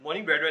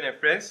Morning, brethren and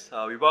friends.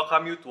 We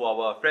welcome you to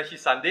our Friendship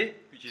Sunday,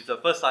 which is the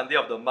first Sunday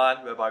of the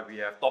month, whereby we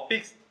have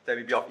topics that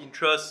will be of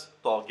interest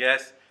to our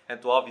guests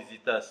and to our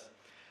visitors.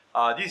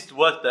 This is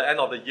towards the end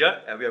of the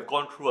year, and we have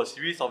gone through a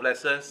series of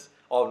lessons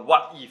on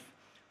what if.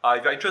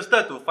 If you're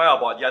interested to find out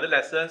about the other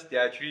lessons,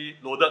 they're actually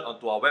loaded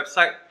onto our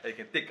website, and you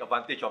can take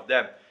advantage of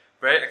them.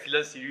 Very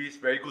excellent series,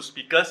 very good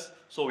speakers,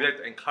 so we like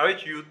to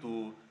encourage you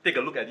to take a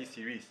look at this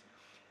series.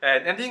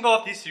 And ending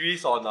off this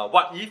series on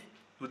what if,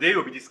 today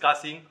we'll be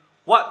discussing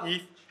what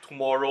if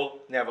tomorrow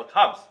never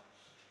comes.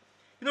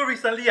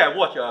 Recently I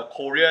watched a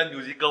Korean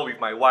musical with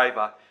my wife.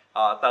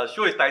 The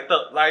show is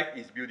titled Life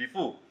is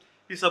Beautiful.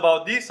 It's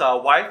about this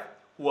wife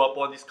who,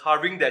 upon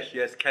discovering that she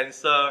has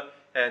cancer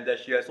and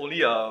that she has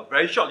only a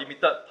very short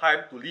limited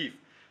time to live,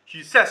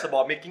 she sets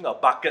about making a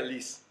bucket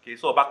list. Okay,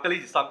 so a bucket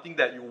list is something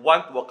that you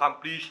want to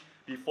accomplish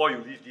before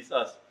you leave this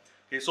earth.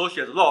 Okay, so she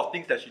has a lot of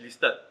things that she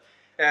listed.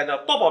 And the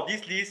top of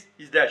this list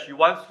is that she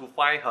wants to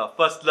find her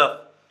first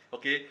love.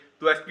 Okay,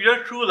 to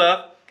experience true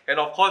love. And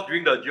of course,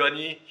 during the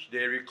journey,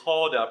 they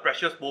recall the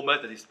precious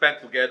moments that they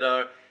spent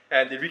together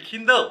and they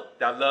rekindle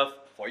their love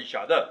for each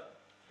other.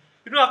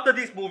 After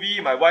this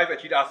movie, my wife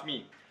actually asked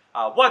me,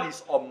 what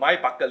is on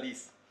my bucket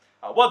list?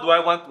 What do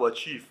I want to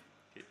achieve?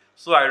 Okay.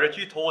 So I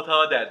actually told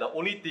her that the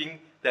only thing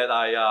that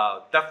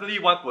I definitely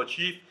want to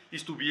achieve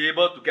is to be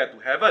able to get to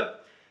heaven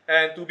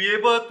and to be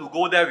able to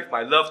go there with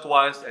my loved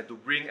ones and to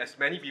bring as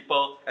many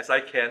people as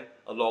I can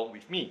along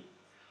with me.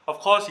 Of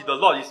course, if the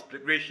Lord is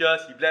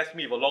gracious, He blessed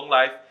me with a long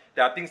life,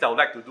 there are things I would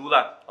like to do.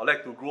 I would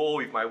like to grow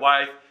with my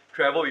wife,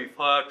 travel with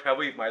her,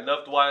 travel with my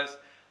loved ones,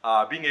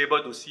 being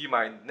able to see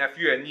my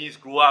nephew and niece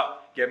grow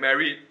up, get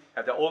married,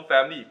 have their own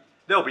family.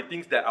 There will be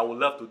things that I would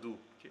love to do.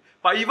 Okay.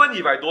 But even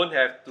if I don't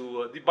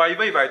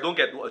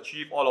get to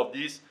achieve all of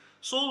this,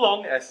 so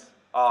long as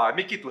I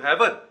make it to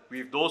heaven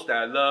with those that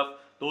I love,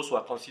 those who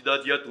are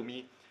considered dear to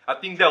me, I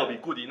think that will be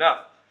good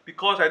enough.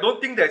 Because I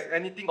don't think there's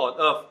anything on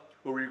earth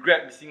we'll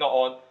regret missing out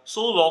on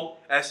so long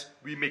as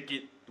we make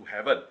it to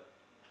heaven.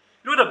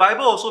 The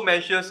Bible also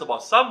mentions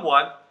about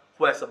someone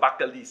who has a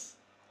bucket list,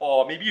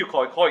 or maybe you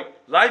call it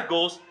life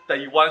goals that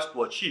he wants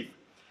to achieve.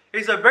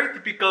 It's a very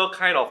typical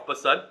kind of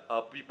person,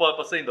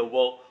 person in the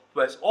world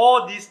who has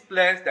all these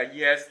plans that he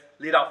has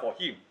laid out for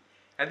him.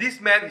 And this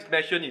man is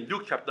mentioned in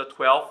Luke chapter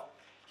 12.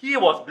 He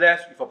was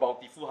blessed with a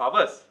bountiful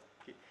harvest.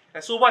 Okay.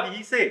 And so what did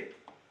he say?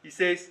 He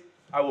says,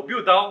 I will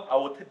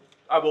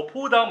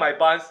pull down my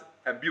barns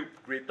and build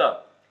greater.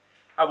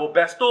 I will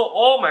bestow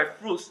all my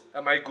fruits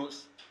and my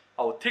goods.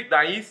 I will take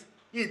thine ease,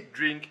 eat,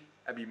 drink,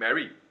 and be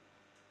merry.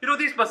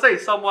 This person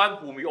is someone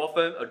whom we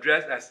often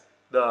address as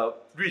the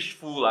rich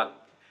fool.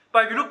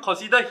 But if you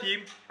consider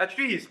him,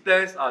 actually his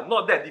plans are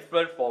not that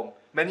different from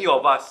many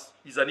of us,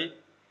 isn't it?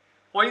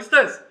 For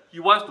instance, he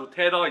wants to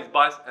tear down his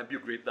barns and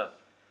build greater.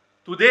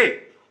 Today,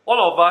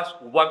 all of us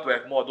want to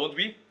have more, don't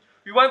we?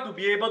 We want to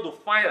be able to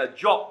find a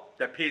job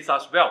that pays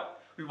us well.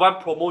 We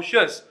want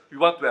promotions. We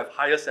want to have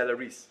higher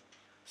salaries.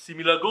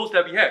 Similar goals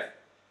that we have.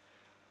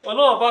 A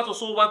lot of us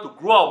also want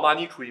to grow our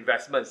money through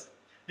investments.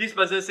 This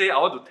person says, I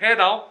want to tear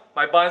down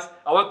my barns.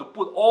 I want to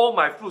put all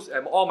my fruits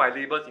and all my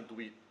labors into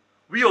it.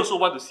 We also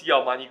want to see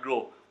our money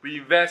grow. We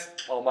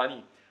invest our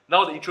money.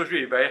 Now the interest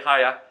rate is very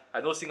high.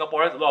 I know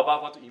Singaporeans, a lot of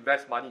us want to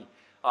invest money.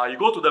 You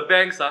go to the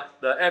banks, the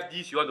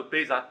FDs you want to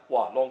place,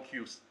 long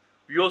queues.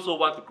 We also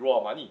want to grow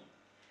our money.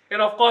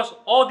 And of course,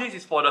 all this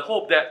is for the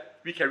hope that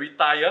we can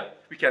retire,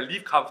 we can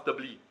live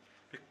comfortably.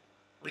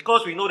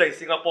 Because we know that in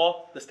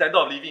Singapore, the standard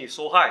of living is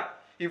so high.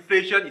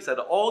 Inflation is at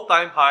an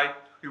all-time high.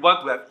 We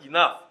want to have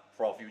enough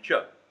for our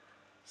future.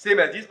 Same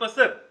as this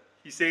person.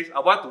 He says, I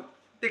want to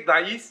take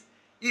thine ease,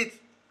 eat,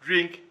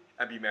 drink,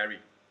 and be merry.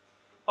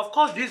 Of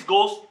course, these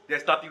goals,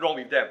 there's nothing wrong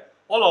with them.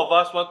 All of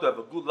us want to have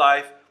a good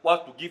life,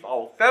 want to give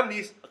our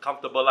families a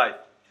comfortable life.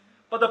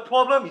 But the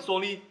problem is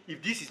only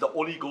if this is the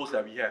only goals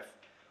that we have.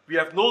 We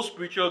have no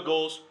spiritual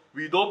goals.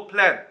 We don't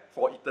plan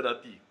for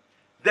eternity.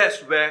 That's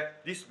where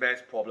this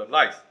man's problem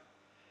lies.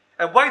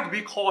 And why do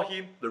we call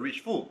him the rich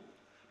fool?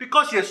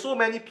 Because he has so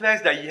many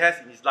plans that he has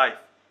in his life.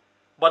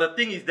 But the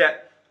thing is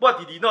that what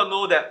he did not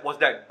know was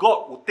that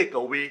God would take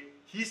away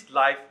his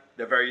life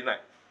the very night.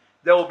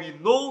 There will be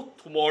no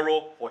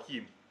tomorrow for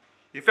him.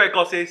 In fact,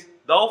 God says,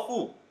 thou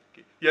fool,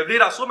 you have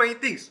laid out so many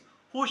things.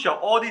 Who shall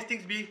all these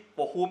things be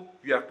for whom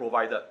you have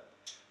provided?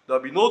 There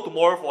will be no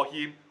tomorrow for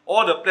him.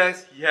 All the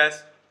plans he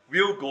has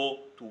will go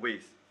to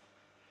waste.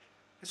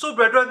 And so,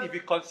 brethren, as we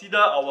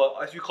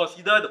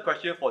consider the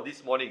question for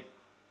this morning,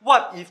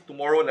 what if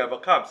tomorrow never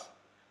comes?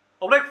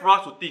 I would like for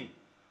us to think,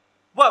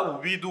 what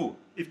would we do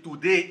if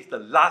today is the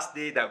last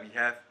day that we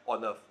have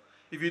on earth?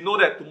 If we know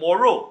that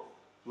tomorrow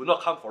will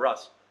not come for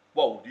us,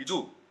 what would we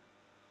do?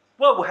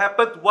 What will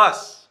happen to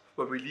us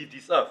when we leave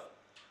this earth?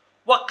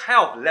 What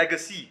kind of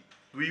legacy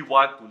do we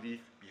want to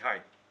leave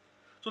behind?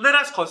 So let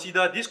us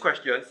consider these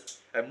questions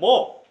and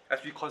more as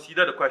we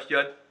consider the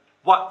question,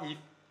 what if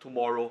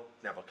tomorrow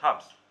never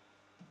comes?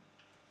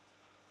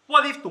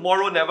 What if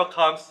tomorrow never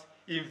comes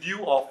in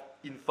view of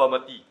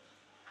infirmity?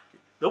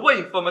 The word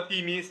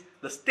infirmity means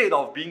the state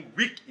of being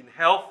weak in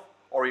health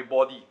or in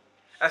body,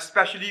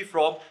 especially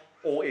from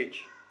old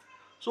age.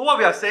 So what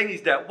we are saying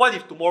is that what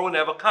if tomorrow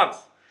never comes?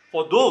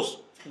 For those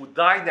who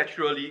die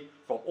naturally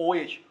from old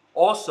age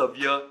or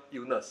severe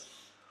illness,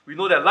 we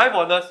know that life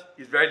on earth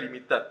is very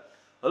limited.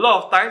 A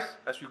lot of times,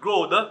 as we grow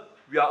older,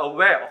 we are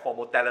aware of our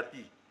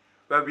mortality.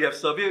 When we have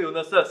severe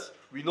illnesses,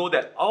 we know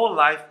that our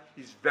life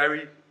is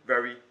very,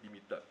 very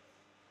limited.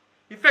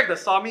 In fact, the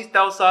psalmist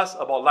tells us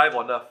about life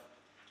on earth.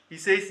 He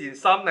says in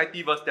Psalm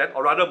 90 verse 10,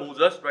 or rather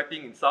Moses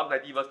writing in Psalm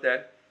 90 verse 10,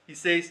 he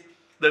says,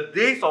 the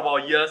days of our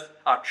years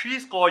are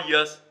 60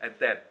 years and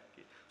 10. Okay.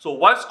 So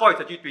 1 score is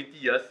actually 20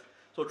 years.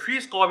 So 3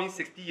 means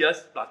 60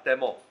 years plus 10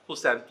 more, so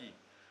 70.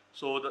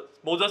 So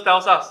Moses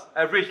tells us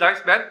average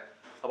lifespan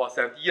about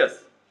 70 years.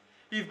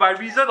 If by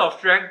reason of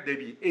strength they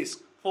be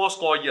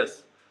 4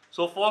 years.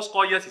 So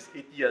 4 years is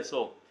 80 years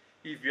old.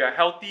 If you are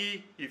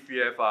healthy, if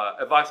you have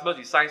advancements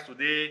in science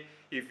today,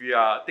 if we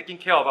are taking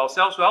care of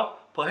ourselves well,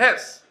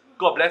 perhaps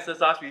God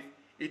blesses us with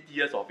 80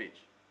 years of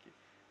age. Okay.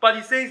 But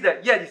he says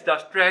that yet is their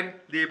strength,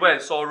 labor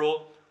and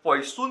sorrow, for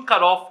it soon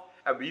cut off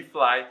and we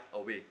fly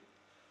away.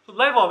 So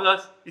life of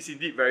us is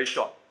indeed very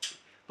short.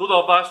 Those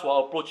of us who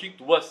are approaching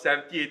towards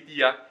 70,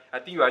 80, I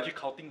think we are actually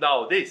counting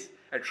down our days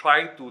and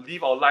trying to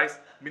live our lives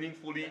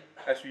meaningfully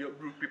as we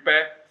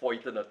prepare for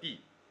eternity.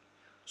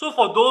 So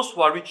for those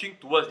who are reaching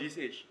towards this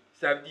age,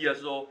 70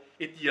 years old,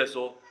 80 years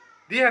old,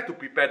 they have to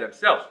prepare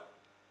themselves.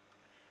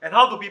 And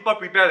how do people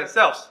prepare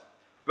themselves?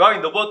 Well,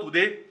 in the world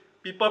today,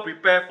 people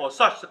prepare for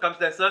such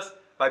circumstances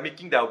by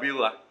making their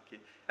will.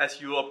 Okay. As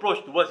you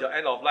approach towards your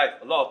end of life,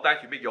 a lot of times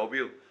you make your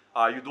will.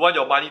 You don't want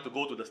your money to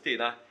go to the state.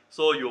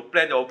 So you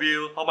plan your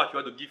will, how much you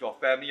want to give your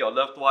family, your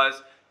loved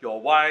ones, your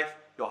wife,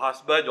 your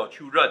husband, your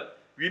children.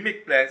 We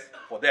make plans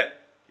for that.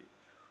 Okay.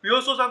 We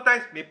also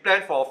sometimes may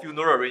plan for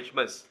funeral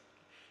arrangements.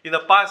 In the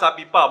past,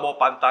 people are more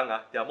pantang.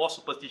 They are more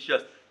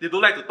superstitious. They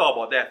don't like to talk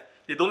about death.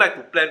 They don't like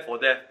to plan for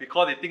death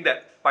because they think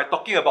that by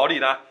talking about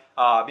it,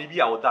 maybe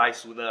I will die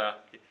sooner.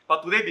 Okay.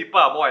 But today, people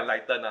are more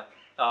enlightened.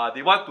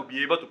 They want to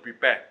be able to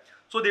prepare.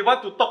 So they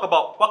want to talk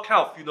about what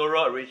kind of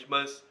funeral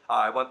arrangements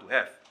I want to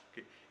have.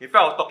 Okay. In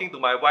fact, I was talking to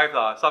my wife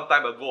some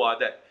time ago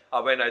that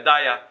when I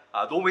die,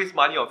 don't waste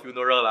money on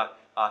funeral.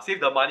 Save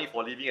the money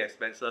for living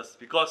expenses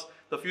because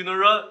the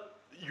funeral,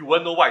 you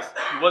won't know what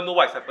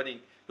is happening.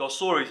 Your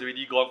soul is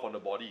already gone from the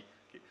body.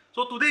 Okay.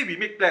 So today we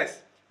make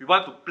plans. We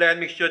want to plan,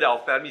 make sure that our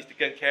family is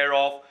taken care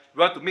of.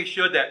 We want to make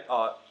sure that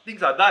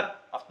things are done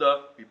after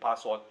we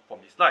pass on from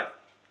this life.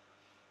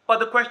 But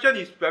the question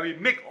is, when we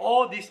make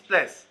all these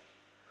plans,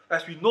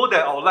 as we know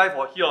that our life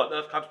here on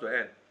earth comes to an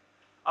end,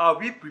 are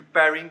we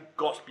preparing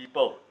God's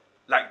people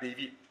like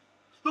David?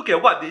 Look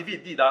at what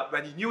David did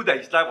when he knew that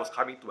his life was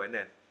coming to an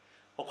end.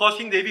 Of course,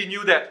 King David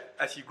knew that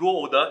as he grew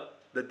older,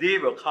 the day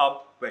will come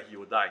when he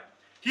will die.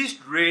 His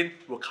reign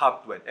will come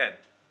to an end.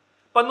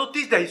 But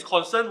notice that his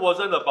concern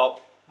wasn't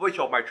about which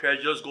of my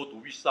treasures go to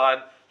which son.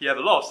 He had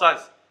a lot of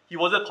sons. He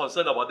wasn't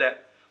concerned about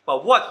that.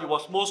 But what he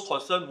was most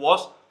concerned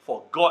was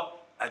for God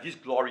and his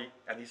glory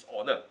and his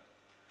honor.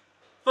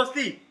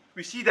 Firstly,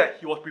 we see that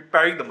he was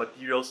preparing the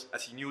materials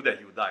as he knew that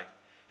he would die.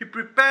 He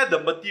prepared the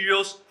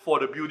materials for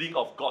the building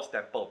of God's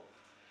temple.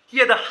 He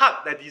had a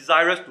heart that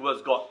desires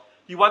towards God.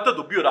 He wanted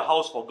to build a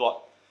house for God.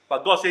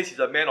 But God says he's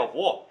a man of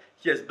war.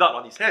 He has blood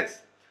on his hands.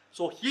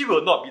 So he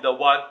will not be the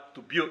one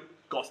to build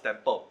God's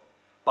temple.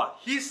 But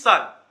his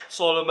son,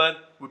 Solomon,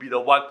 will be the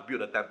one to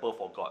build a temple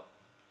for God.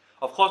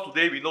 Of course,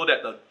 today we know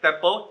that the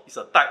temple is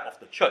a type of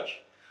the church.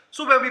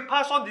 So when we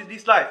pass on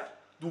this life,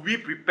 do we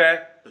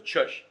prepare the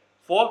church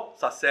for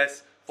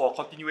success, for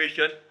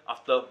continuation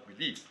after we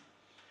leave?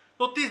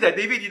 Notice that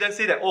David didn't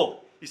say that, oh,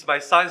 it's my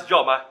son's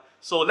job,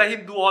 so let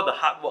him do all the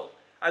hard work.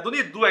 I don't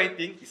need to do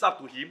anything, it's up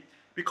to him.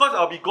 Because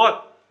I'll be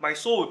gone, my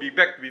soul will be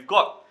back with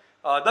God.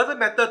 Doesn't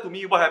matter to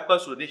me what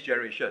happens to the next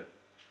generation.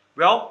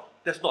 Well,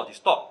 that's not his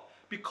thought.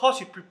 Because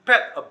he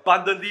prepared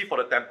abundantly for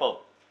the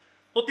temple.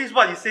 Notice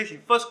what he says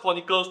in 1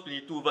 Chronicles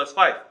 22 verse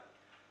 5.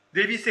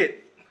 David said,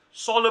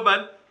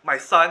 Solomon, my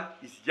son,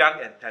 is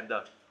young and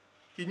tender.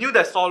 He knew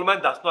that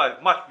Solomon does not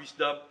have much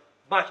wisdom,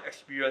 much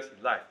experience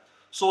in life.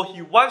 So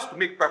he wants to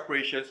make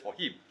preparations for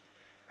him.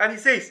 And he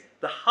says,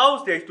 the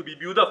house that is to be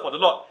built for the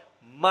Lord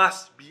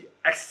must be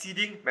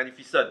exceeding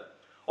magnificent,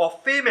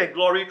 of fame and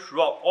glory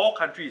throughout all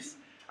countries.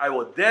 I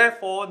will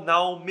therefore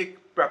now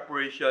make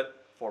preparation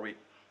for it.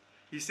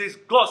 He says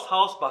God's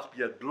house must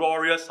be a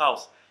glorious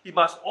house. It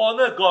must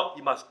honor God.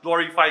 It must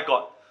glorify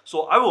God.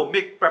 So I will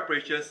make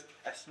preparations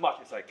as much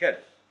as I can.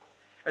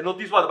 And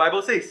notice what the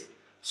Bible says.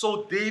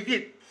 So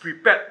David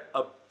prepared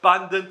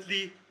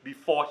abundantly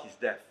before his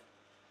death.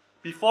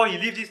 Before he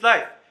lived his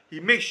life, he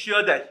made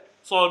sure that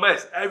Solomon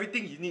has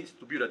everything he needs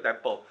to build a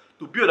temple,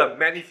 to build a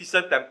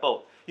magnificent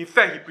temple. In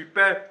fact, he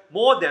prepared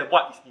more than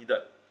what is needed.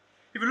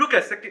 If you look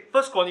at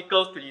 1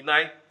 Chronicles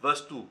 29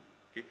 verse 2,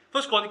 okay,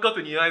 1 Chronicles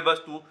 29 verse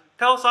 2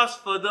 tells us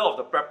further of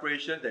the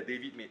preparations that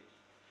David made.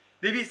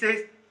 David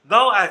says,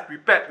 now I have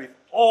prepared with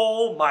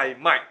all my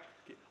might,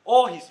 okay,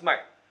 all his might.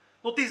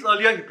 Notice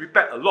earlier he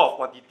prepared a lot of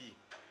quantity.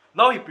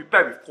 Now he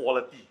prepared with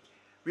quality,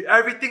 with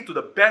everything to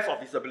the best of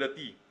his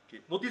ability.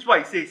 Okay, notice what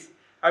he says,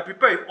 I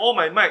prepared with all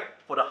my might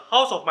for the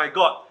house of my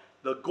God,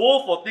 the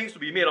gold for things to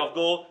be made of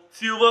gold,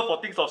 silver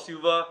for things of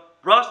silver,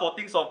 brass for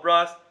things of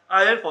brass,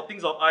 iron for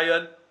things of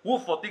iron,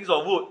 wood for things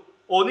of wood,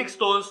 onyx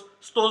stones,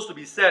 stones to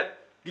be set,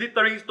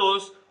 glittering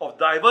stones of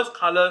diverse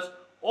colors,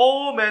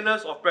 all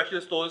manners of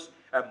precious stones,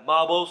 and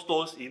marble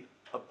stones in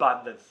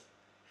abundance.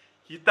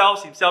 He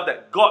tells himself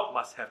that God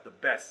must have the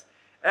best.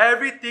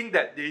 Everything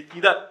that they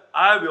needed,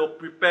 I will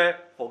prepare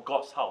for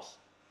God's house.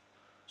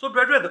 So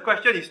brethren, the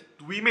question is,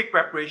 do we make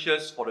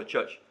preparations for the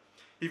church?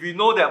 If we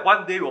know that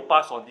one day we'll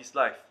pass on this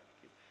life,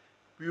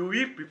 will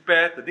we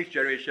prepare the next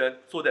generation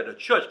so that the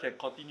church can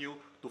continue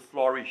to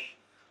flourish?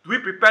 Do we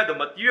prepare the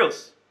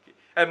materials?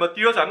 And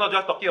materials, I'm not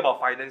just talking about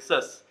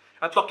finances.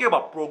 I'm talking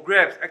about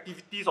programs,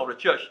 activities of the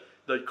church,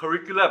 the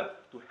curriculum,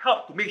 to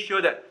help to make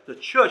sure that the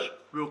church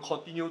will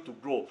continue to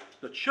grow.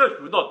 The church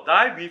will not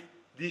die with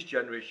this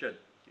generation.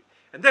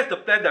 And that's the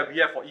plan that we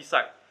have for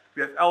Eastside.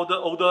 We have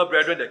older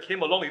brethren that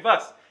came along with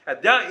us,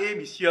 and their aim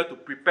is here to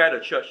prepare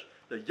the church.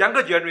 The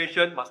younger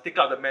generation must take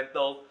up the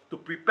mantle to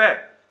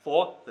prepare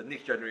for the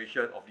next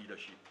generation of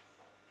leadership.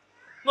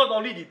 Not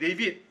only did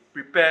David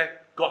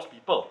prepare God's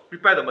people,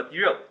 prepare the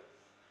material,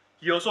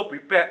 he also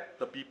prepared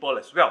the people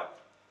as well.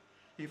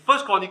 In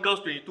 1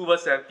 Chronicles 22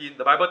 verse 17,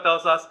 the Bible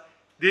tells us,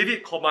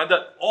 David commanded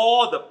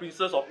all the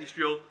princes of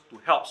Israel to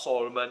help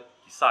Solomon,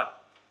 his son.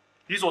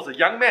 This was a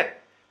young man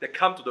that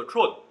came to the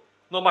throne,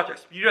 not much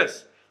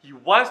experience. He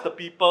wants the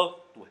people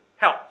to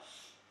help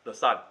the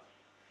son.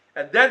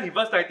 And then in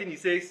verse 19 he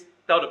says,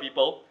 tell the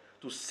people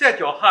to set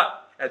your heart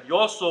and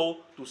your soul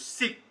to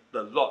seek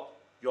the Lord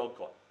your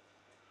God.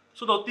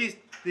 So notice,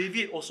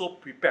 David also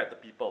prepared the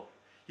people.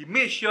 He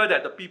made sure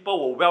that the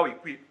people were well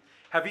equipped,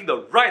 having the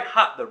right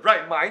heart, the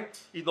right mind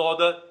in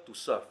order to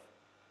serve.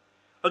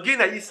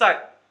 Again at Eastside,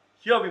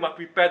 here we must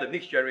prepare the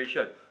next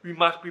generation. We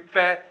must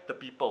prepare the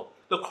people,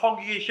 the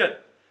congregation,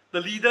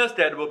 the leaders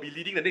that will be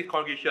leading the next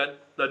congregation,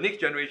 the next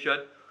generation.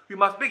 We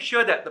must make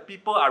sure that the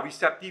people are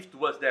receptive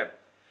towards them.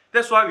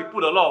 That's why we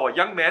put a lot of our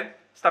young men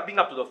stepping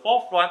up to the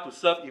forefront to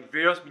serve in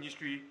various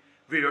ministry,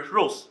 various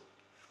roles.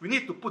 We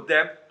need to put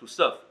them to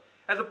serve.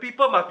 And the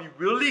people must be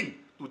willing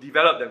to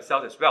develop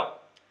themselves as well.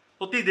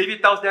 Notice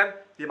David tells them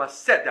they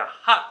must set their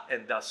heart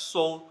and their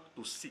soul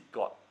to seek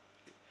God.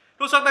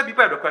 So sometimes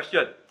people have the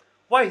question,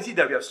 why is it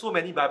that we have so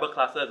many Bible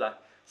classes?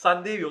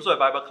 Sunday we also have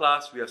Bible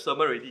class, we have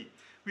sermon ready.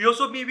 We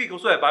also midweek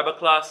also have Bible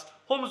class.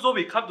 Home zone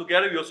we come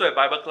together, we also have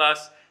Bible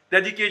class.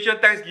 Dedication,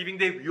 Thanksgiving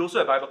Day, we also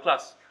have Bible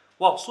class.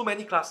 Wow, so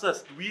many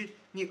classes. Do we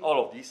need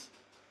all of this?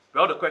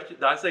 Well,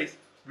 the answer is,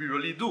 we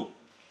really do.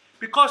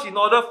 Because in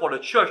order for the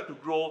church to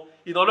grow,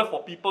 in order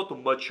for people to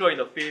mature in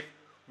the faith,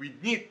 we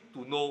need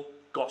to know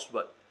God's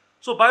word.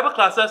 So Bible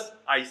classes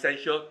are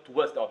essential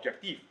towards the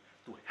objective,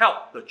 to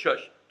help the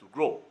church to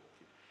grow.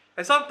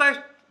 And sometimes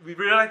we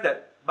realize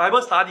that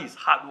Bible study is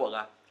hard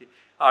work.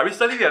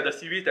 Recently we have the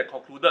series that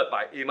concluded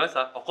by Amos.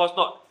 Of course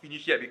not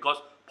finished yet because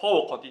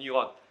Paul will continue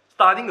on,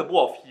 studying the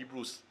book of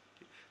Hebrews.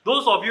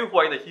 Those of you who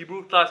are in the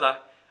Hebrew class,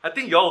 I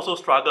think you all also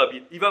struggle a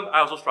bit. Even I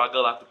also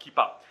struggle to keep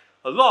up.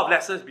 A lot of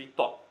lessons being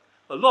taught.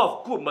 A lot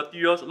of good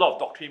materials, a lot of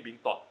doctrine being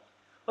taught.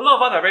 A lot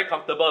of us are very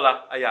comfortable.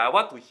 I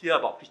want to hear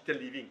about Christian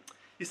living.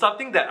 It's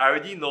something that I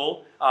already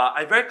know.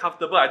 I'm very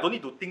comfortable. I don't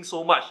need to think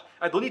so much.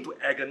 I don't need to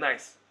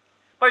agonize.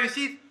 But you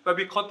see, when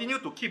we continue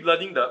to keep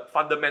learning the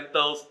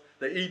fundamentals,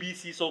 the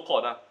ABC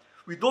so-called,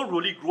 we don't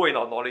really grow in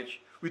our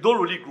knowledge. We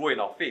don't really grow in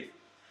our faith.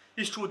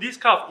 It's through this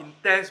kind of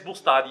intense book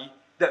study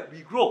that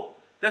we grow.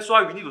 That's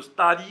why we need to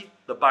study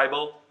the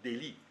Bible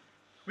daily.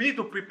 We need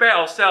to prepare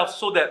ourselves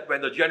so that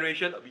when the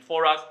generation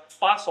before us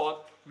pass on,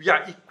 we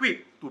are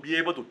equipped to be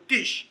able to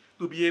teach,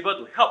 to be able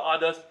to help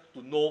others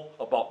to know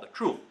about the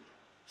truth.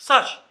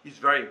 Such is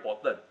very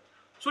important.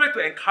 So I'd like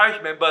to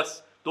encourage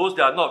members, those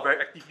that are not very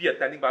actively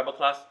attending Bible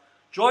class,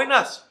 join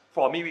us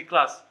for our midweek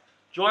class.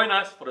 Join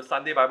us for the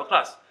Sunday Bible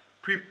class.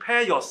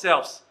 Prepare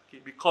yourselves,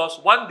 because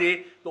one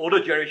day the older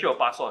generation will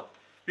pass on.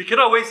 We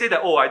cannot always say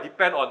that, I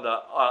depend on the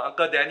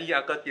Uncle Danny,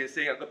 Uncle Tian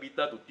Seng, Uncle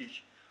Peter to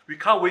teach. We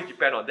can't always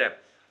depend on them.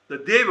 The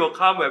day will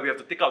come where we have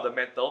to take out the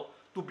mantle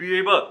to be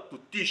able to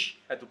teach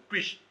and to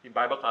preach in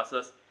Bible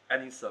classes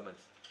and in sermons.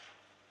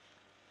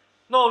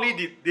 Not only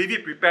did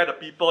David prepare the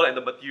people and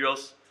the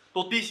materials,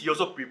 notice he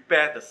also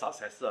prepared the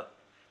successor.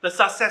 The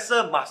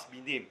successor must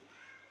be named.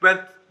 When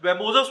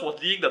Moses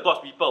was leading the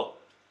God's people,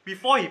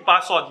 before he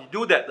passed on, he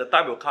knew that the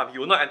time will come. He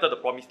will not enter the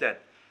promised land.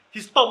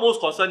 His topmost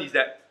concern is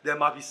that there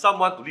must be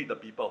someone to lead the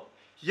people.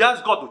 He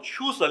asked God to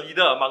choose a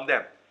leader among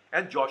them,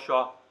 and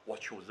Joshua was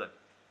chosen.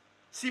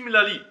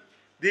 Similarly,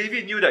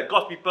 David knew that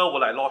God's people were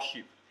like lost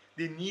sheep.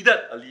 They needed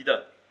a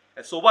leader.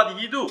 And so what did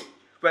he do?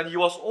 When he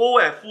was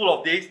old and full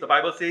of days, the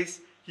Bible says,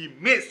 he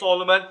made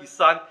Solomon, his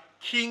son,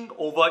 king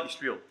over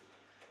Israel.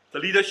 The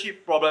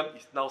leadership problem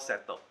is now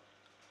settled.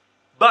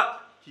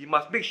 But he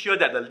must make sure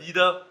that the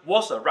leader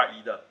was a right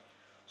leader.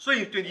 So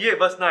in 28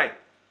 verse 9,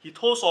 he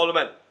told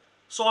Solomon,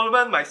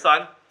 Solomon, my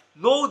son,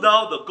 know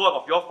thou the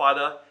God of your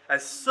father, and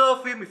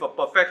serve him with a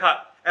perfect heart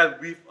and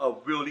with a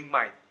willing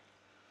mind.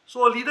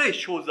 So a leader is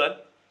chosen.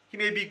 He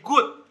may be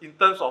good in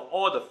terms of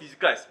all the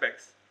physical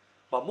aspects,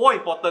 but more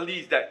importantly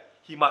is that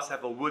he must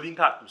have a willing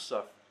heart to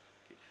serve.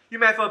 You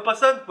may have a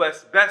person who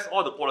has best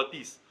all the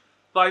qualities,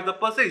 but if the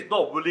person is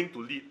not willing to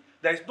lead,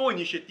 there is no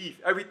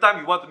initiative. Every time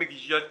you want to make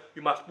decisions,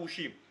 you must push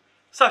him.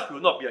 Such will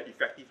not be an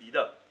effective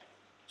leader.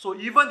 So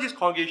even this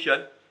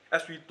congregation,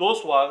 as we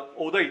those who are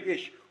older in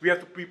age, we have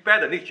to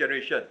prepare the next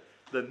generation,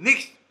 the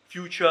next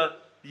future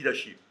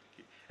leadership.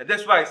 Okay. And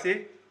that's why I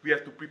say we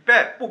have to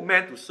prepare, put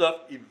men to serve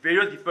in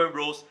various different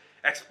roles,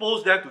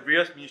 expose them to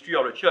various ministries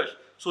of the church,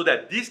 so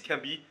that these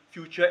can be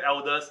future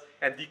elders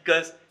and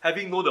deacons,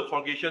 having known the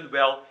congregation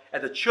well,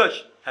 and the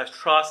church has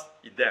trust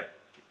in them.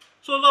 Okay.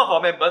 So a lot of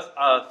our members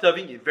are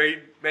serving in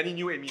very many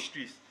new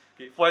ministries.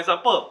 Okay. For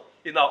example,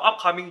 in our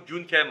upcoming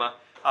June camp,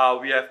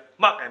 we have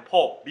Mark and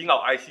Paul being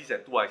our ICs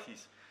and 2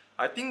 ICs.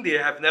 I think they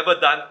have never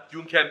done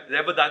June camp,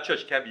 never done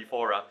church camp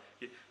before.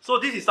 Okay. So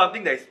this is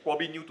something that is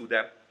probably new to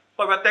them.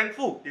 But we're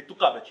thankful they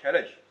took up the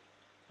challenge.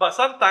 But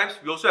sometimes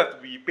we also have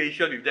to be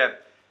patient with them.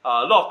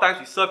 A lot of times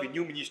we serve in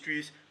new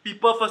ministries.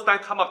 People first time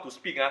come up to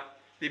speak,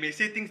 they may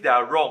say things that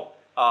are wrong.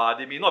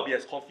 They may not be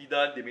as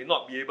confident. They may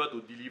not be able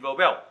to deliver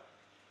well.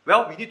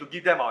 Well, we need to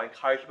give them our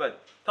encouragement.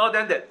 Tell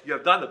them that you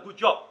have done a good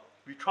job.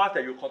 We trust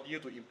that you'll continue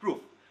to improve.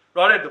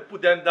 Rather than to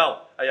put them down,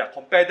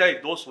 compare them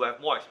with those who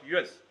have more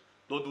experience.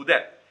 Don't do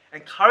that.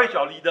 Encourage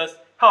our leaders,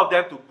 help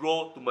them to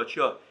grow, to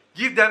mature.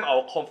 Give them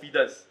our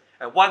confidence.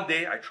 And one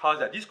day, I trust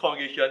that this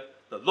congregation,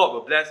 the Lord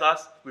will bless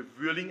us with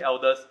willing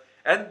elders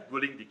and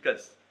willing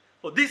deacons.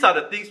 So these are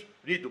the things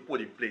we need to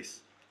put in place.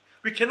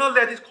 We cannot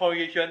let this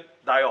congregation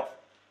die off.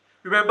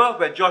 Remember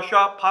when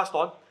Joshua passed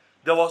on,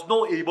 there was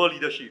no able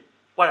leadership.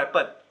 What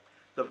happened?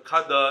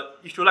 The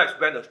Israelites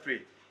went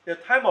astray. In the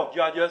time of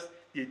Judges,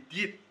 they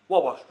did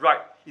what was right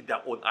in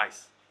their own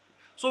eyes.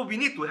 So we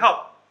need to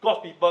help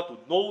God's people to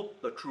know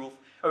the truth,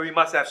 and we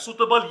must have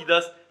suitable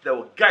leaders that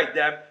will guide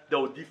them, that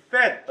will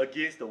defend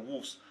against the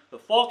wolves, the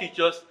false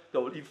teachers that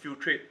will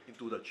infiltrate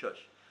into the church.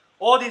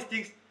 All these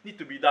things need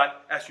to be done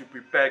as we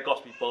prepare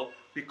God's people,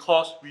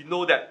 because we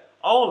know that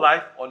our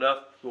life on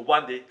earth will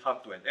one day come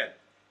to an end.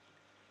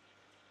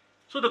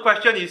 So the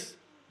question is,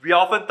 we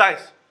are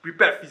oftentimes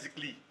prepared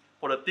physically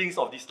for the things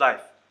of this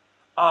life.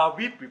 Are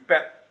we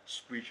prepared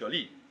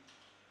spiritually?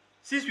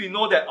 Since we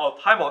know that our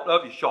time on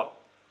earth is short,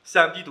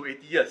 70 to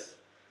 80 years,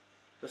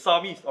 the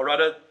psalmist, or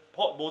rather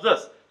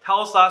Moses,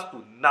 tells us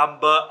to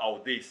number our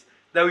days,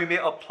 that we may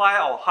apply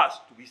our hearts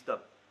to wisdom.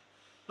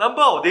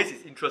 Number our days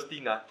is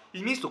interesting.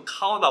 It means to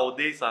count our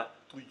days, to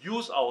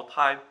use our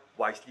time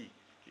wisely.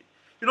 Okay.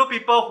 You know,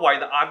 people who are in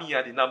the army,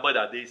 they number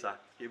their days.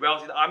 Okay. When I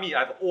was in the army, I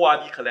have an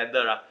ORD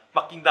calendar,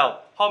 marking down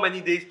how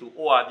many days to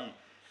ORD.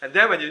 And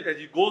then as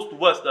you go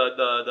towards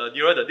the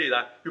nearer the date,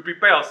 you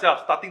prepare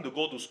yourself, starting to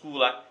go to school.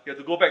 You have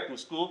to go back to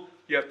school.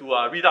 You have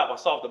to read up on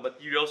some of the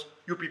materials.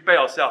 You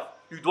prepare yourself.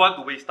 You don't want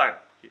to waste time.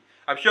 Okay.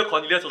 I'm sure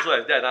Cornelius also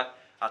has that.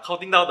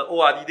 Counting down the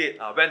ORD date,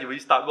 when you really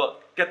start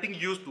work, getting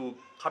used to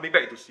coming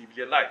back into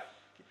civilian life.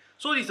 Okay.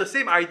 So it's the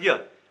same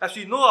idea. As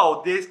we know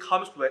our days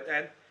comes to an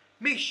end,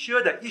 make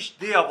sure that each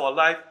day of our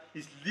life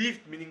is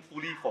lived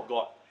meaningfully for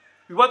God.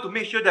 We want to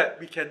make sure that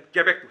we can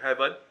get back to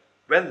heaven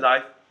when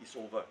life is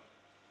over.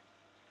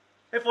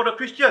 And for the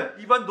Christian,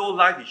 even though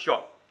life is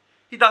short,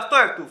 he does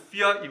not have to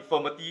fear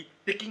infirmity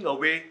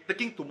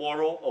taking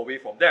tomorrow away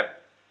from them,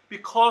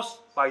 because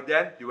by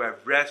then they will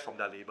have rest from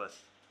their labors.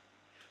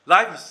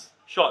 Life is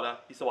short,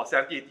 it's about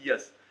 70, 80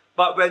 years.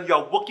 But when you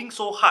are working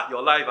so hard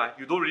your life,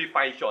 you don't really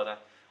find it short.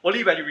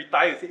 Only when you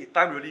retire, you say,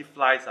 time really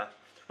flies.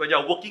 When you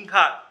are working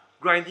hard,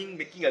 grinding,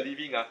 making a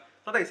living,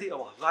 sometimes you say,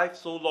 oh, life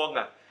so long.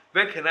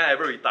 When can I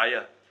ever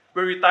retire?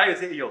 When you retire, you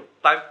say,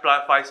 time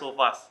flies so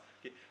fast.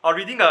 Okay. I was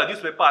reading a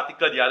newspaper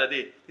article the other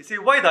day. They say,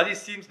 why does it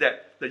seem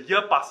that the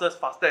year passes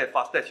faster and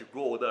faster as you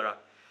grow older?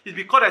 It's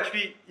because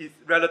actually it's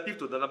relative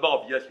to the number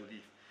of years you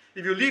live.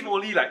 If you live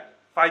only like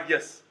 5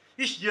 years,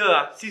 each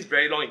year seems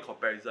very long in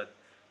comparison.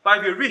 But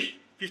if you reach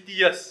 50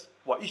 years,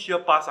 each year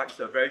passes is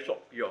a very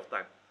short period of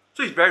time.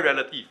 So it's very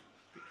relative.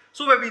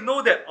 So when we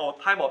know that our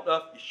time on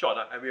earth is short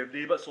and we have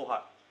labored so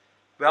hard,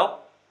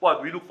 well, what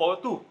do we look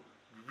forward to?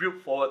 We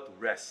look forward to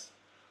rest.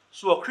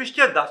 So a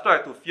Christian does not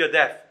have to fear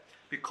death,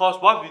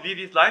 because once we live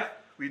this life,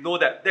 we know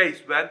that is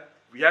when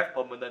we have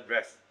permanent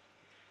rest.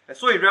 And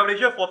so in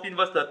Revelation 14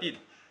 verse 13,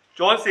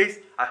 John says,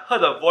 I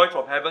heard a voice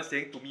from heaven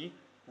saying to me,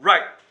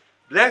 write,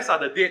 blessed are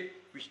the dead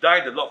which die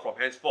in the Lord from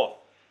henceforth.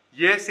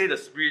 Yea, say the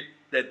Spirit,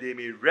 that they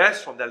may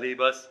rest from their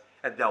labors,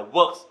 and their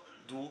works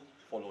do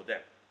follow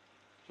them.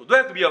 So don't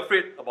have to be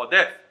afraid about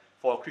death.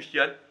 For a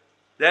Christian,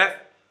 death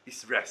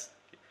is rest.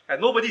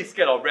 And nobody is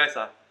scared of rest.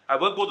 I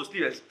won't go to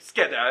sleep and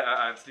scared that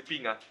I'm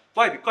sleeping.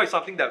 Why? Because it's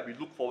something that we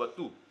look forward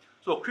to.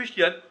 So a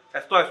Christian,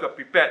 as long as we are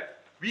prepared,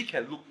 we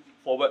can look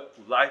forward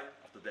to life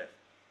after death.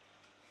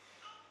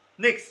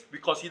 Next, we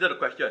consider the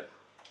question,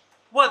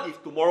 what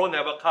if tomorrow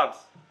never comes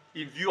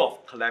in view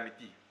of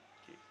calamity?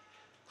 Okay.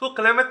 So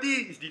calamity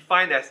is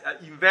defined as an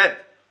event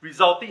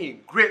resulting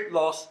in great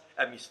loss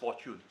and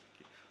misfortune.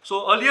 Okay.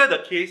 So earlier the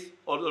case,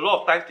 or a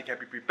lot of times they can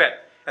be prepared.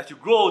 As you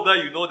grow older,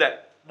 you know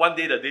that one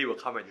day the day will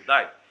come when you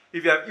die.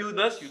 If you have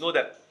illness, you know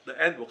that the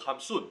end will come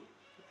soon.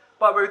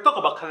 But when we talk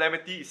about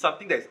calamity, it's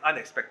something that is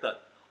unexpected.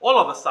 All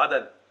of a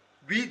sudden,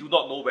 we do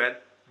not know when,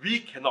 we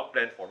cannot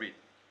plan for it.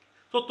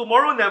 So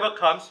tomorrow never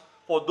comes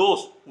for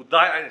those who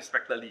die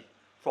unexpectedly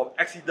from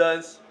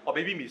accidents or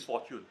maybe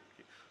misfortune.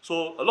 Okay.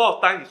 So a lot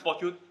of times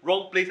misfortune,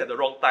 wrong place at the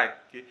wrong time.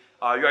 Okay.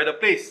 You're at a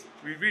place,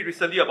 we read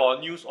recently about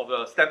news of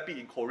the stampede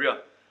in Korea.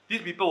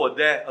 These people were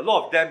there, a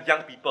lot of them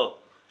young people,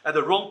 at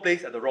the wrong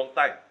place at the wrong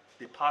time.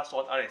 They pass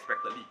on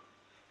unexpectedly.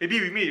 Maybe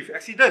we meet with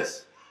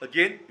accidents.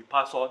 Again, we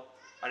pass on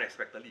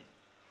unexpectedly.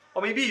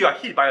 Or maybe you are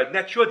hit by a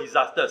natural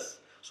disasters.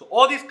 So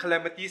all these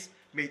calamities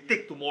may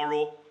take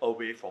tomorrow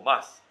away from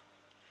us.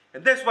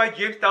 And that's why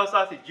James tells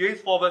us in James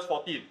 4 verse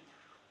 14,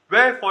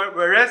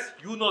 whereas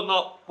you know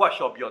not what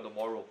shall be on the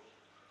morrow.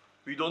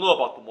 We don't know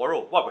about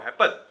tomorrow, what will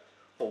happen.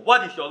 For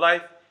what is your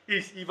life? It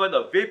is even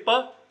a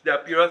vapor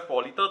that appears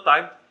for a little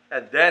time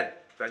and then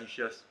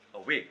vanishes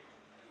away.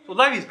 So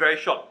life is very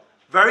short,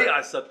 very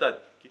uncertain.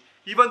 Okay.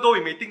 Even though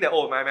we may think that,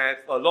 oh, I have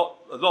a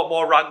lot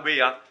more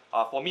runway.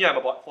 For me, I'm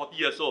about 40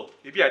 years old.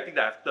 Maybe I think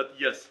that I have 30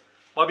 years.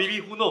 But maybe,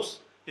 who knows?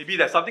 Maybe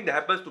there's something that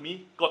happens to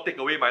me, God take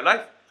away my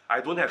life.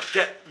 I don't have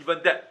even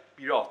that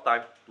period of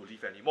time to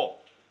live anymore.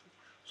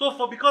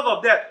 So because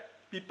of that,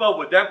 people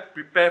will then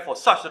prepare for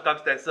such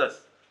circumstances.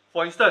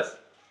 For instance,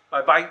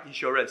 by buying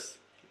insurance.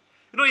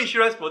 You know,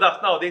 insurance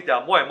products nowadays, they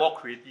are more and more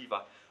creative.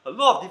 A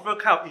lot of different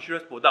kind of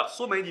insurance products,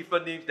 so many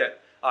different names that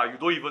you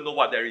don't even know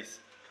what there is.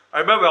 I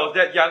remember when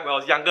I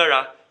was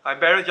younger, my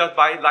parents just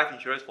buy life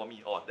insurance for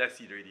me. Oh, that's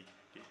it already.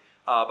 Okay.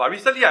 But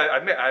recently, I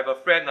have a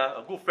friend,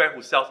 a good friend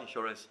who sells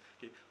insurance.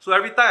 Okay. So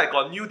every time I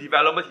got new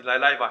developments in my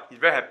life, he's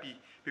very happy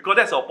because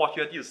that's an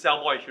opportunity to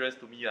sell more insurance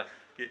to me.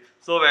 Okay.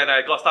 So when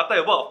I got started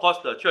at work, of course,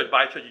 the church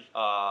buy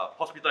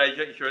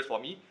hospitalization insurance for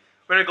me.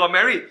 When I got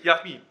married, he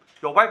asked me,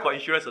 your wife got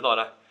insurance or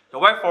not?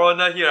 Your wife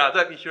foreigner here, don't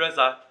have insurance,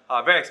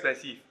 very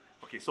expensive.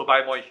 Okay, so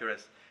buy more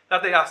insurance. Then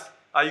they ask,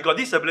 you got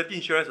disability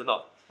insurance or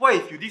not? What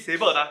if you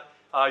disabled?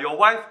 Your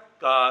wife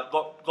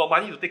got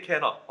money to take care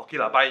or not? Okay,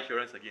 buy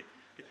insurance again.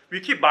 Okay. We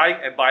keep buying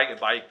and buying and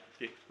buying.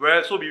 Okay.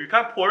 So we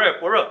become poorer and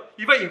poorer.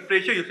 Even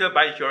inflation, you still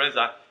buy insurance.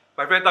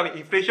 My friend told me,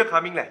 inflation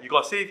coming, you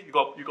got save, you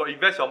got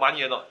invest your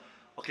money or not?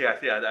 Okay, I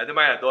say, I don't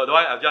mind,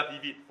 I'll just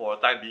leave it for a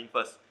time being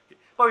first. Okay.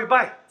 But we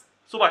buy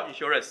so much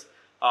insurance.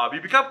 We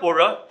become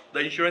poorer, the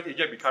insurance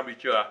agent become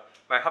richer.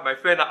 My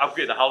friend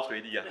upgrade the house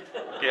already.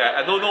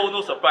 Okay,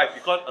 no surprise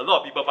because a lot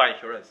of people buy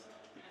insurance.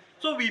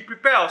 So we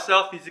prepare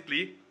ourselves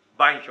physically,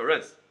 buy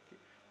insurance.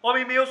 Or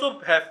we may also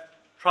have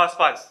trust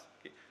funds.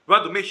 Okay. We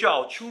want to make sure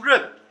our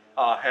children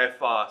have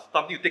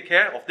something to take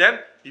care of them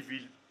if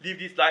we live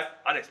this life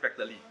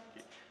unexpectedly.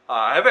 Okay.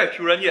 I haven't had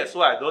children yet,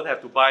 so I don't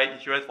have to buy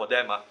insurance for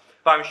them.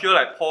 But I'm sure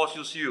like Paul,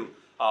 Siu Siu,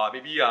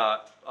 maybe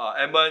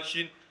Edmund,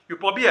 Shin, you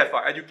probably have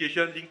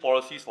education-linked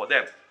policies for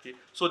them. Okay.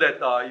 So that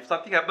if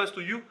something happens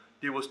to you,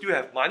 they will still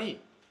have money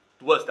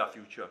towards their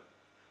future.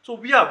 So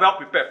we are well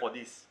prepared for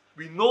this.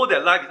 We know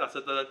that life is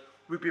uncertain.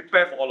 We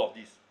prepare for all of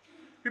this.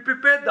 We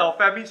prepare our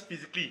families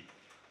physically,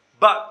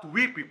 but do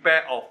we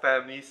prepare our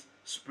families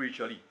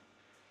spiritually?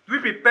 Do we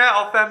prepare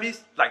our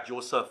families like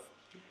Joseph?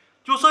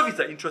 Joseph is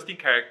an interesting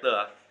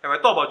character. And when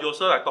I talk about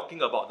Joseph, I'm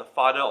talking about the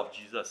father of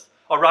Jesus,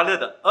 or rather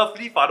the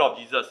earthly father of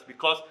Jesus,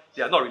 because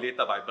they are not related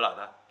by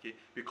blood. Okay?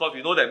 Because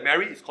we know that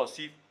Mary is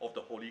conceived of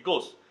the Holy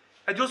Ghost.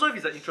 And Joseph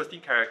is an interesting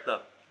character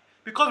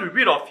because we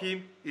read of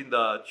him in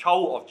the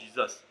childhood of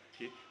Jesus.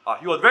 Okay?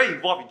 He was very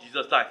involved in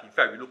Jesus' life. In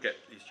fact, we look at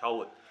his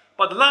childhood.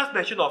 But the last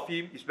mention of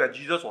him is when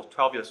Jesus was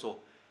 12 years old.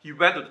 He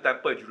went to the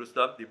temple in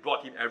Jerusalem. They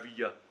brought him every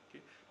year.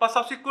 Okay? But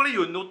subsequently,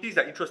 you'll notice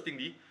that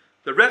interestingly,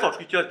 the rest of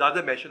Scripture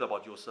doesn't mention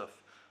about Joseph.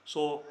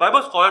 So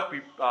Bible scholars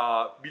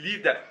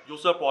believe that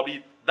Joseph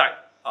probably died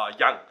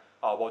young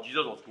while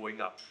Jesus was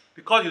growing up.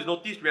 Because you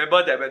notice,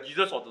 remember that when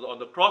Jesus was on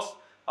the cross,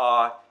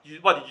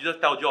 what did Jesus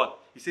tell John?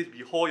 He says,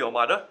 behold your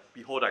mother,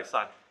 behold thy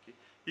son. Okay?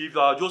 If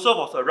Joseph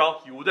was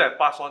around, he wouldn't have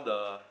passed on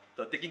the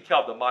taking care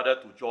of the mother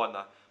to John,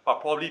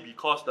 but probably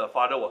because the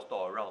father was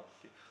not around.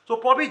 Okay? So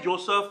probably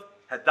Joseph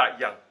had died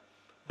young.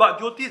 But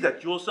notice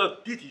that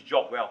Joseph did his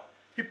job well.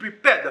 He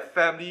prepared the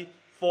family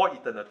for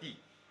eternity.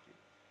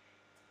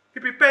 He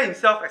prepared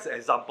himself as an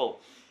example.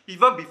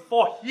 Even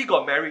before he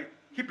got married,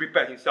 he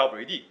prepared himself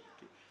already.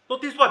 Okay?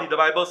 Notice what the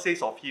Bible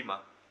says of him.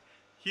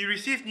 He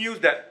received news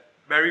that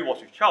Mary was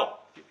with child.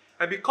 Okay?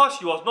 And because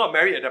he was not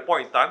married at that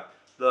point in time,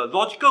 the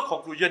logical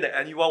conclusion that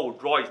anyone would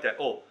draw is that,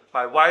 oh,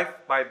 my wife,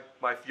 my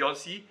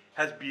fiancée,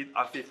 has been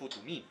unfaithful to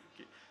me.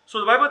 Okay? So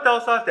the Bible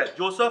tells us that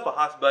Joseph, her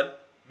husband,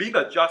 being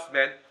a just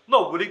man,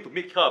 not willing to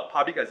make her a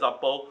public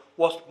example,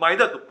 was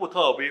minded to put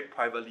her away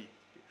privately.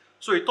 Okay?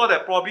 So he thought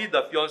that probably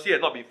the fiancée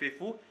had not been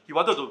faithful. He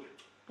wanted to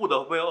put her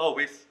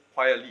away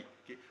quietly.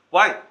 Okay?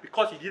 Why?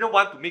 Because he didn't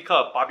want to make her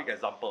a public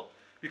example.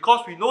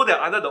 Because we know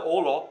that under the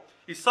old law,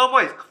 if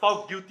someone is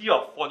found guilty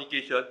of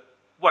fornication,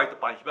 what is the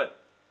punishment?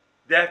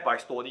 Death by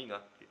stoning.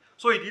 Okay?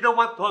 So he didn't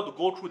want her to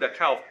go through that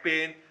kind of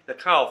pain, that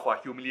kind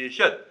of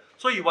humiliation.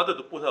 So he wanted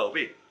to put her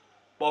away.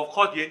 But of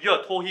course, the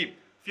angel told him,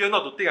 fear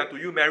not to take unto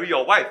you Mary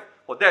your wife,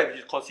 for that which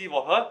is conceived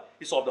of her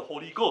is of the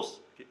Holy Ghost.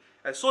 Okay?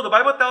 And so the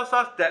Bible tells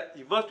us that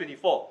in verse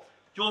 24,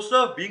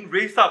 Joseph being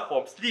raised up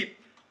from sleep,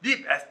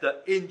 did as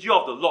the angel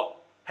of the Lord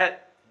had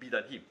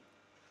bidden him.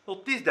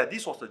 Notice that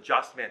this was a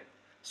just man.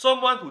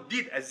 Someone who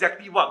did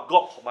exactly what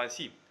God commands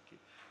him.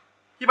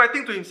 He might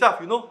think to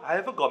himself, I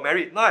haven't got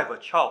married, now I have a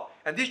child,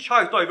 and this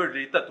child is not even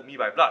related to me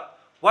by blood.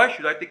 Why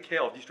should I take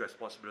care of this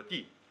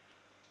responsibility?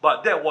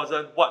 But that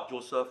wasn't what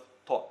Joseph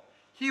thought.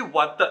 He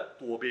wanted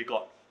to obey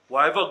God.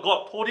 Whatever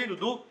God told him to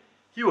do,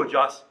 he will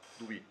just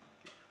do it.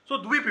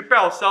 So do we prepare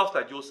ourselves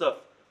like Joseph?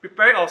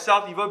 Preparing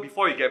ourselves even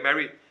before we get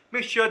married.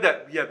 Make sure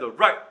that we have the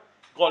right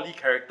godly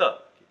character.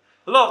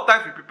 A lot of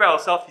times we prepare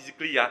ourselves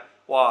physically. I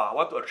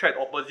want to attract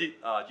opposite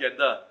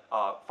gender,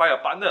 find a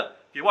partner.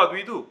 Okay, what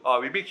do?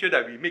 We make sure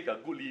that we make a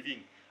good living.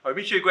 We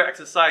make sure we go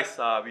exercise.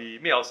 We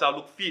make ourselves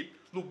look fit,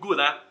 look good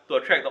to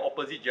attract the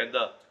opposite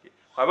gender. Okay.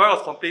 My wife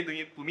was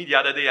complaining to me the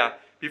other day.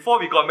 Before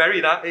we got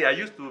married, I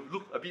used to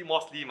look a bit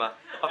more slim.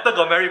 After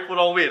got married, put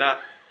on weight.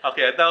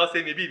 Okay, I tell her,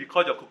 say maybe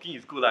because your cooking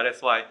is good,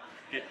 that's why.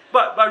 Okay.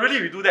 But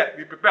really we do that.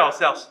 We prepare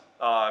ourselves.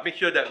 Make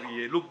sure that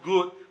we look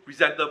good,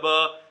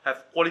 presentable,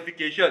 have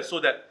qualifications so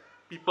that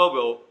people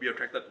will be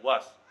attracted to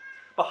us.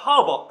 But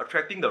how about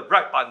attracting the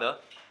right partner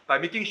by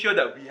making sure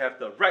that we have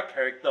the right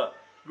character?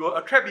 We will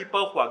attract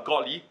people who are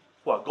godly,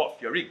 who are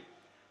God-fearing.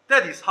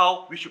 That is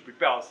how we should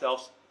prepare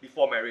ourselves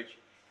before marriage.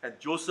 And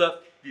Joseph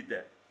did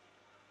that.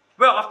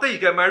 Well, after he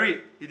got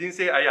married, he didn't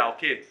say,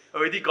 okay,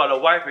 already got a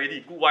wife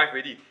already, good wife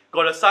already,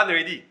 got a son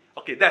already.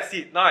 Okay, that's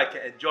it. Now I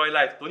can enjoy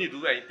life. Don't need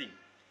to do anything.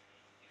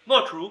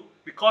 Not true,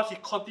 because he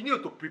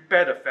continued to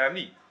prepare the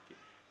family.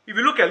 If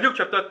you look at Luke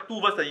chapter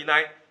 2, verse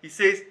 39, it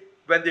says,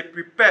 when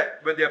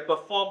they have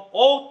performed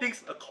all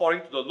things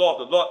according to the law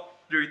of the Lord,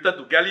 they returned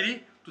to Galilee,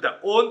 to their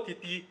own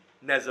city,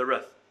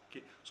 Nazareth.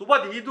 Okay. So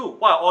what did he do?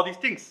 What are all these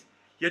things?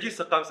 He actually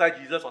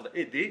circumcised Jesus on the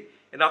 8th day,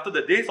 and after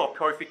the days of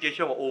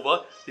purification were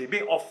over, they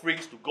made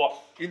offerings to God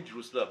in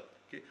Jerusalem.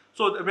 Okay.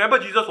 So remember,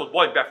 Jesus was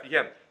born in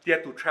Bethlehem. They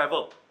had to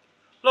travel.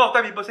 A lot of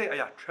times people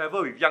say,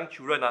 travel with young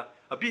children,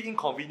 a bit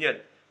inconvenient.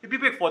 It'd be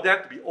big for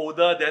them to be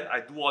older, then I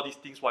do all these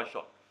things one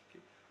shot. Okay.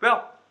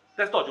 Well,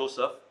 that's not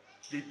Joseph.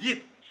 They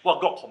did what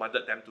God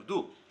commanded them to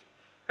do.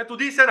 And to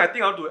this end, I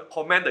think I want to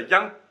commend the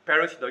young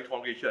parents in the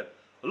congregation.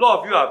 A lot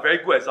of you are very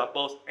good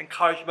examples,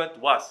 encouragement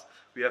to us.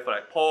 We have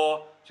like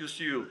Paul,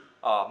 Siu,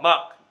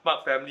 Mark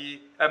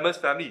family, Emma's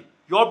family.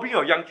 You all bring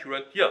your young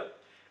children here.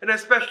 And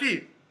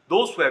especially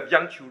those who have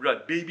young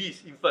children,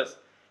 babies, infants,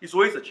 it's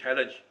always a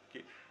challenge.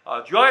 Okay.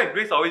 Joy and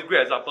Grace are always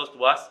great examples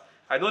to us.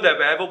 I know that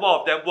whenever one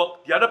of them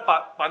work, the other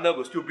partner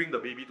will still bring the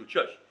baby to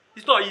church.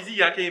 It's not easy.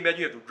 Can you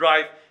imagine you have to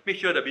drive, make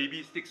sure the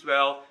baby sticks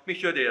well, make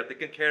sure they are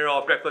taken care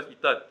of, breakfast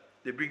eaten.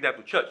 They bring them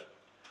to church.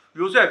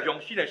 We also have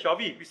Yongxin and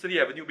Xiaomi recently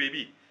have a new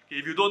baby. Okay,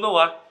 if you don't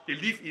know, they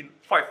live in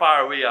quite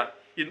far away,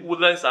 in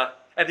Woodlands,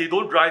 and they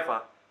don't drive,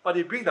 but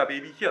they bring their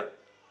baby here.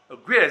 A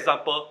great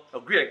example, a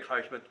great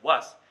encouragement to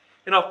us.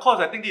 And of course,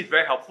 I think this is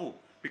very helpful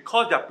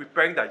because they are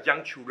preparing their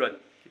young children.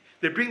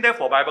 They bring them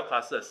for Bible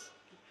classes.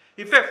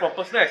 In fact, from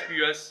personal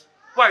experience,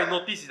 what I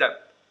notice is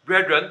that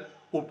brethren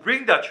who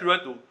bring their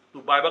children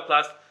to Bible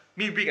class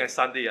midweek and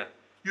Sunday,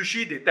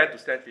 usually they tend to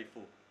stand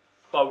faithful.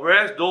 But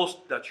whereas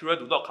their children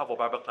do not come for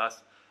Bible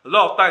class, a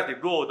lot of times they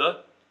grow older,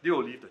 they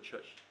will leave the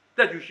church.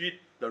 That's usually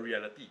the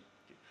reality.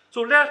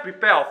 So let's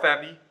prepare our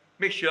family,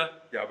 make sure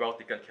they are well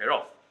taken care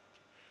of.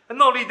 And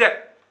not only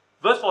that,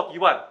 verse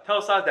 41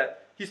 tells us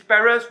that his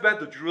parents went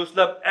to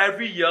Jerusalem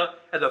every year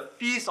at the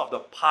feast of the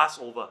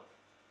Passover.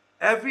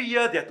 Every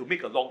year they had to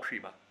make a long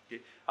trip.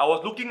 Okay. I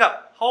was looking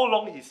up how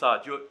long is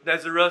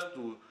Nazareth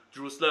to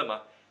Jerusalem.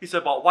 It's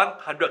about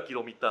 100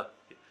 kilometers.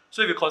 Okay.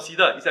 So if you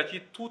consider, it's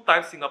actually 2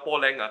 times Singapore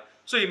length.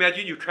 So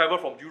imagine you travel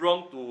from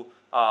Jurong to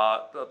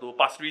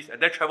Pasir Ris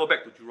and then travel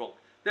back to Jurong.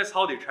 That's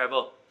how they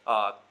travel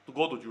to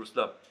go to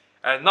Jerusalem.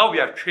 And now we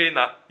have train.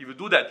 If you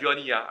do that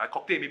journey, I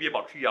calculate maybe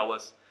about 3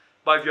 hours.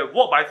 But if you have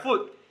walked by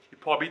foot, it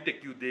probably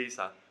take you days.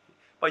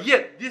 But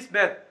yet, this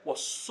man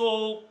was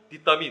so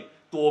determined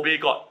to obey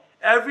God.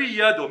 Every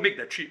year, they'll make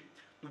the trip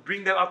to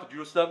bring them up to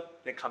Jerusalem,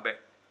 then come back.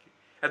 Okay.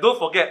 And don't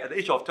forget, at the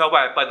age of 12,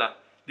 what happened?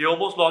 They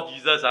almost lost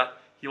Jesus.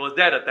 He was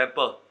there at the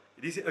temple.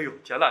 They said,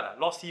 jialat,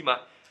 lost him.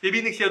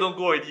 Maybe next year don't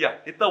go already.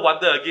 Later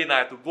wonder again, I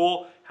have to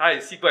go hide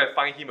and seek, go and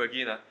find him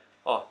again.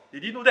 They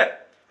didn't do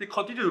that. They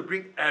continue to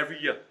bring every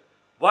year.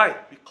 Why?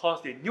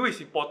 Because they knew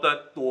it's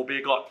important to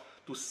obey God,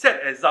 to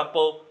set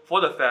example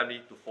for the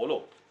family to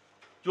follow.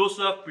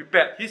 Joseph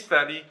prepared his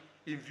family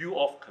in view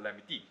of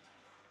calamity.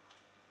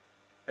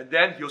 And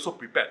then he also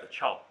prepared the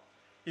child.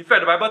 In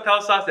fact, the Bible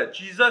tells us that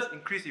Jesus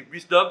increased in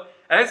wisdom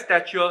and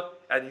stature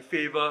and in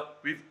favor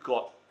with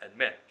God and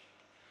man.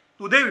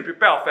 Today we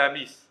prepare our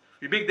families.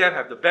 We make them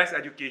have the best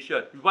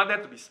education. We want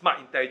them to be smart,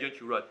 intelligent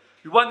children.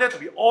 We want them to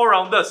be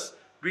all-rounders.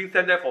 Bring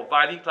them there for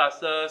violin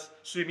classes,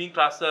 swimming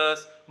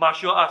classes,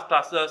 martial arts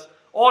classes,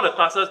 all the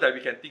classes that we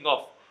can think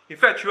of. In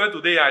fact, children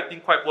today, I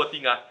think quite poor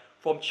thing.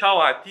 From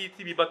child, I see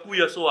people 2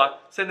 years old,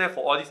 send them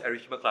for all these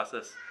enrichment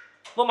classes.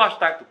 Not much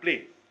time to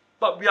play.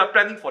 But we are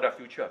planning for their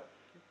future.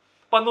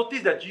 But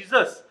notice that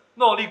Jesus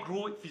not only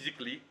grew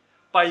physically,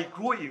 but he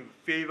grew in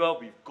favor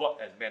with God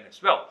and man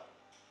as well.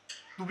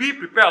 Do we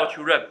prepare our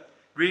children,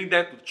 bring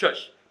them to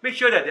church, make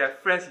sure that they have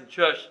friends in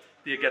church,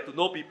 they get to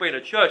know people in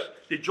the church,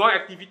 they join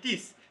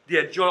activities, they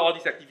enjoy all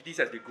these activities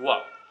as they grow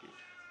up. Okay.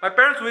 My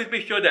parents always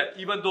make sure that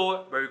even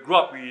though when we grew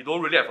up, we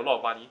don't really have a lot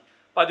of money,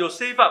 but they'll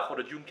save up for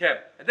the June camp.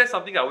 And that's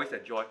something I always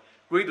enjoy.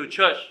 Going to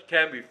church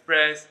camp with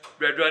friends,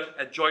 brethren,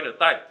 enjoying the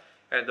time.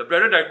 And the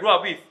brethren that I grew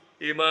up with,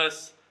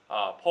 Amos,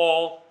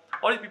 Paul,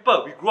 all these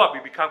people, we grew up,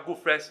 we become good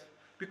friends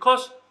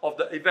because of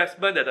the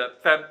investment that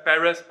the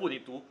parents put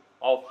into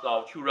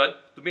our children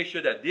to make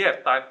sure that they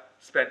have time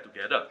spent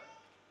together.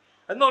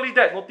 And not only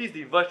that, notice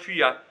in verse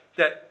 3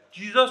 that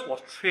Jesus was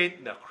trained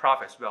in a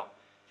craft as well.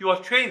 He was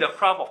trained in the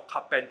craft of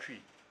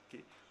carpentry.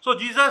 Okay. So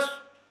Jesus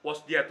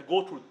he had to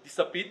go through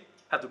discipline,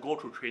 had to go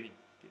through training.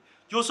 Okay.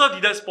 Joseph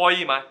didn't spoil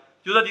him.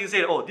 Joseph didn't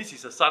say, oh, this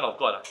is the son of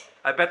God.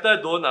 I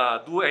better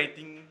don't do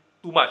anything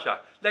too much.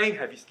 Let him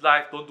have his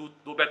life. Don't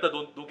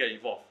get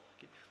involved.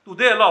 Okay.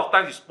 Today, a lot of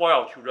times we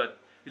spoil our children.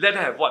 We let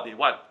them have what they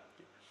want.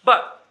 Okay.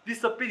 But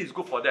discipline is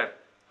good for them.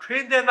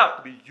 Train them up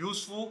to be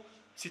useful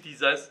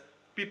citizens,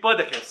 people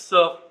that can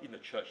serve in the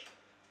church.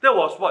 That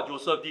was what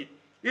Joseph did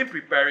in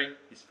preparing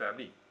his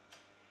family.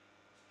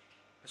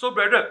 So,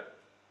 brethren,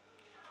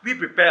 we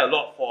prepare a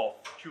lot for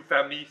few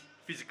families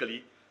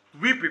physically.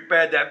 We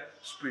prepare them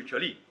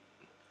spiritually.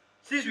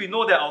 Since we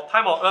know that our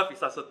time on earth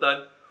is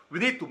uncertain, we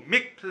need to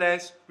make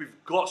plans with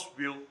God's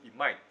will in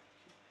mind.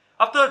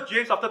 After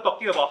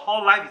talking about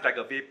how life is like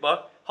a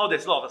vapor, how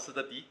there's a lot of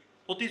uncertainty,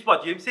 notice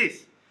what James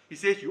says. He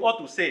says, you ought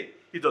to say,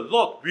 if the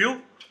Lord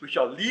will, we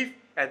shall live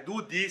and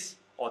do this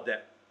or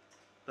that.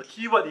 The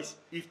key word is,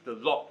 if the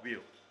Lord will.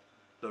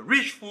 The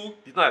rich fool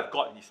did not have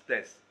God in his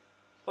plans.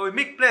 But we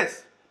make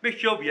plans, make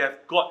sure we have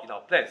God in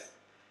our plans.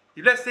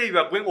 If let's say we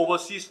are going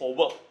overseas for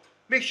work,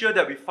 make sure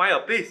that we find a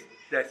place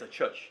that is a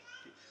church.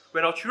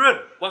 When our children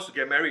want to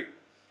get married,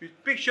 we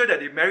make sure that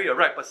they marry the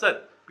right person,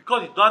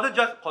 because it doesn't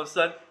just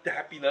concern their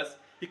happiness,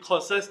 it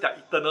concerns their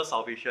eternal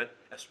salvation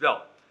as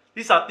well.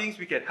 These are things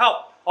we can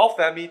help our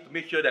family to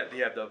make sure that they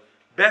have the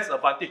best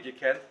advantage they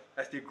can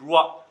as they grow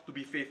up to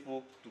be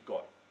faithful to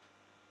God.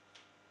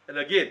 And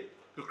again,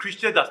 the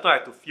Christian does not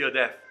have to fear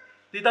death.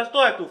 They does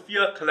not have to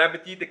fear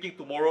calamity taking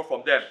tomorrow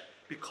from them,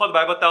 because the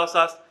Bible tells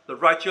us the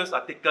righteous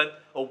are taken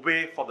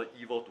away from the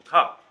evil to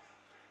come.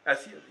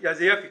 As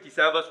Isaiah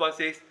 57 verse 1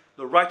 says,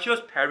 the righteous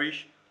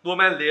perish, no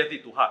man layeth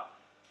it to heart.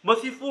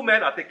 Merciful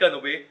men are taken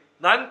away,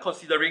 none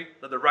considering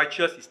that the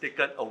righteous is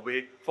taken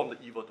away from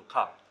the evil to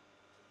come.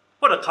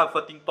 What a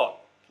comforting thought.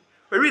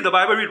 When we read the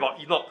Bible, read about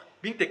Enoch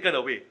being taken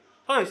away.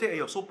 Sometimes you say, hey,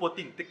 you're so poor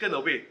thing, taken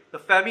away. The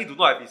family do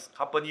not have his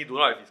company, do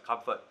not have his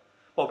comfort.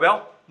 But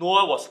well,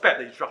 Noah was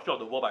spared the destruction of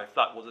the world by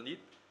flood, wasn't it?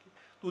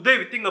 Today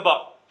we think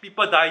about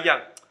people die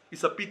young.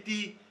 It's a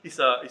pity, it's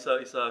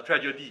a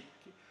tragedy.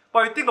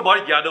 But we think about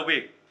it the other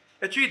way.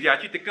 Actually, they are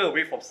actually taken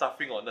away from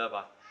suffering on earth.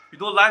 We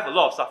know life a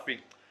lot of suffering.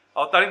 I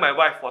was telling my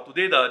wife, for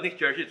today the next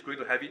generation is going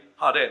to have it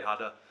harder and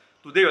harder.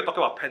 Today we're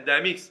talking about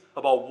pandemics,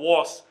 about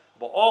wars,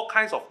 about all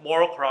kinds of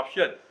moral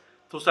corruption.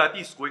 Society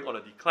is going on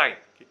a decline.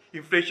 Okay?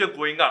 Inflation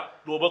going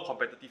up, global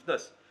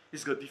competitiveness.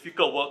 It's a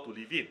difficult world to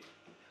live in.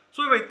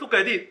 So when we look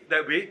at it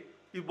that way,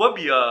 it won't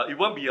be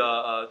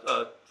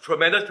a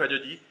tremendous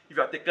tragedy if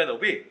you are taken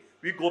away.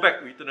 We go back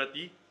to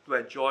eternity to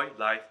enjoy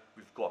life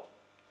with God.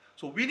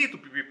 So we need to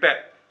be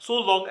prepared. So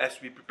long as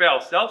we prepare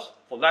ourselves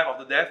for life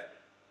after death,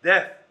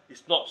 death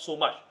is not so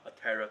much a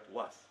terror to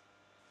us.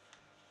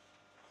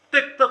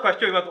 The third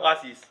question we want to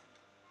ask is,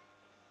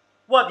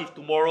 what if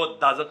tomorrow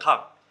doesn't come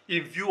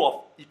in view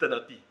of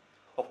eternity?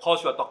 Of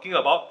course, we are talking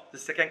about the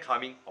second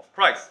coming of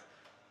Christ.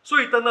 So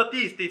eternity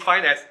is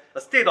defined as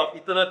a state of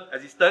eternal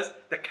existence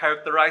that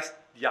characterizes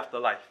the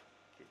afterlife.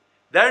 Okay.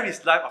 There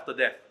is life after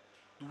death.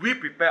 Do we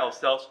prepare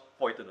ourselves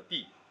for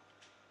eternity?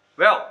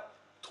 Well,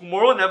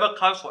 tomorrow never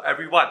comes for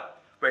everyone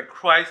when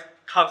Christ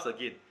comes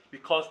again,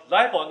 because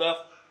life on earth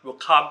will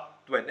come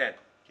to an end.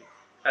 Okay.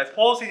 As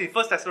Paul says in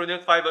 1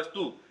 Thessalonians 5 verse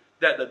 2,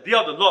 that the day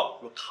of the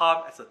Lord will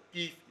come as a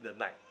thief in the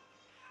night.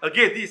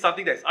 Again, this is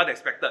something that is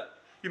unexpected.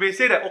 You may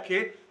say that,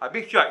 okay, I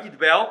make sure I eat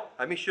well,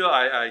 I make sure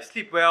I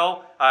sleep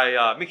well,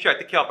 I make sure I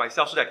take care of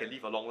myself so that I can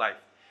live a long life.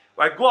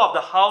 When I go out of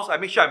the house, I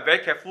make sure I'm very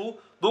careful,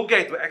 don't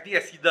get into any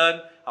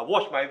accident, I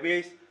watch my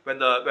ways, when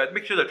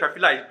make sure the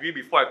traffic light is green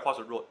before I cross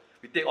the road.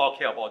 We take all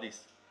care of all this.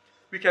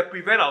 We can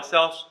prevent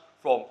ourselves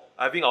from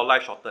having our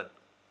life shortened.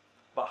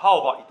 But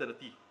how about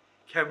eternity?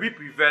 Can we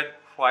prevent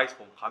Christ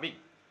from coming?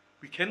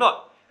 We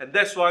cannot. And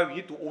that's why we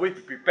need to always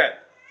be prepared.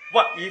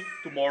 What if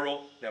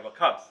tomorrow never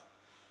comes?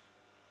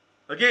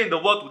 Again, in the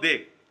world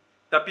today,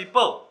 there are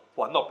people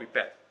who are not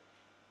prepared.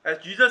 As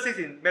Jesus says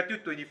in Matthew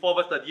 24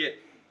 verse 38,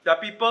 there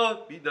are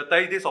people in the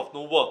 30 days of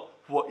Noah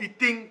who are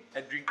eating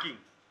and drinking,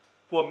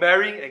 who are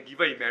marrying and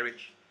given in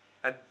marriage.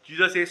 And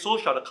Jesus says, so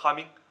shall the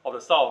coming of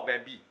the Son of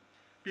Man be.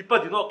 People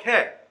do not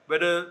care when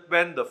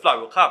the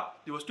flood will come.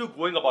 They were still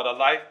going about their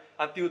life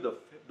until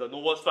the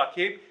Noah's flood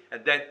came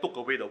and then took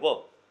away the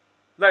world.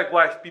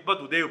 Likewise, people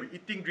today will be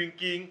eating,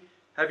 drinking,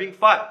 having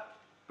fun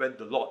when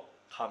the Lord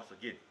comes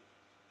again.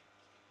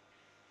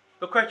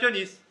 The question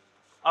is,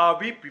 are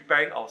we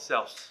preparing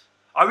ourselves?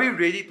 Are we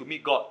ready to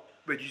meet God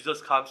when Jesus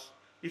comes?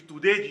 If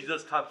today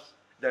Jesus comes,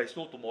 there is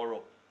no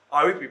tomorrow.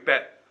 Are we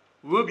prepared?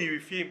 We will be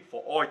with Him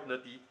for all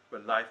eternity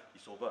when life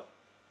is over.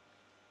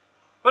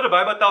 But the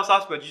Bible tells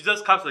us when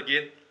Jesus comes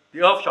again,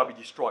 the earth shall be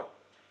destroyed.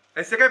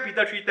 And 2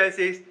 Peter 3:10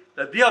 says,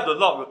 the day of the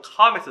Lord will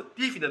come as a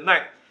thief in the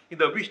night, in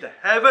the which the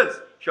heavens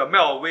shall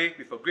melt away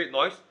with a great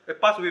noise,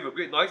 pass away with a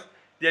great noise,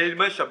 the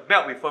elements shall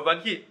melt with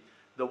fervent heat.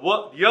 The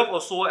earth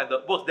also and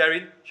the works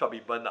therein shall be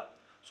burned up.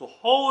 So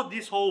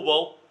this whole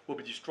world will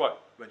be destroyed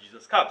when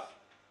Jesus comes.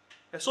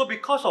 And so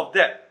because of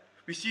that,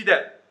 we see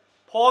that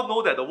Paul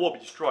knows that the world will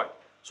be destroyed.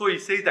 So he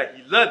says that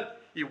he learned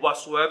in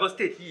whatsoever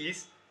state he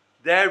is,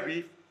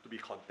 therewith to be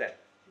content.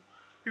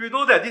 If you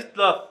know that this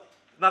love,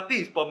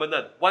 nothing is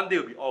permanent, one day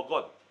will be all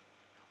gone.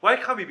 Why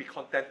can't we be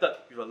contented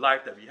with the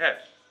life that we have?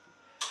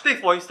 Take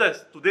for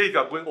instance, today if you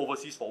are going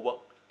overseas for work,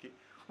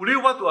 would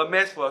you want to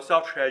amass for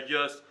yourself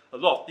treasures, a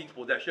lot of things,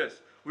 possessions?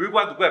 Would you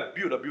want to go and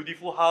build a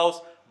beautiful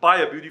house, buy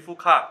a beautiful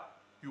car?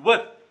 You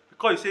won't.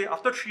 Because you say,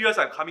 after 3 years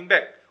I'm coming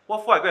back.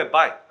 What for I go and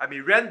buy? I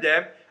may rent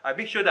them, I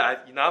make sure that I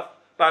have enough,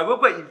 but I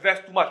won't go and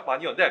invest too much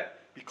money on them.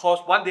 Because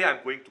one day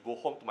I'm going to go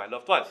home to my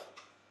loved ones.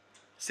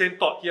 Same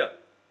thought here.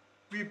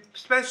 We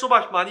spend so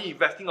much money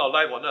investing our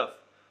life on earth,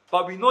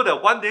 but we know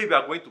that one day we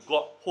are going to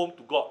go home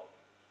to God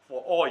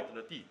for all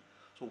eternity.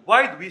 So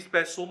why do we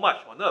spend so much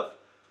on earth?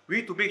 We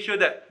need to make sure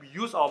that we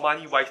use our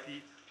money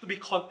wisely to be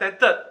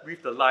contented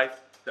with the life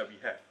that we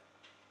have.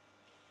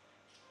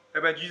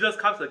 And when Jesus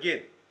comes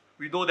again,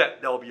 we know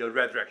that there will be a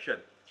resurrection.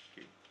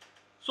 Okay.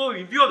 So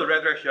in view of the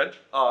resurrection,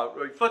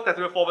 1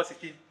 Thessalonians 4 verse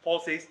 16, Paul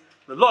says,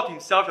 the Lord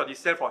himself shall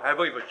descend from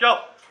heaven with a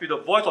shout, with the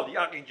voice of the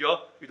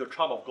archangel, with the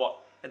trump of God.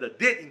 And the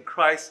dead in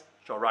Christ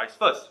shall rise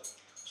first.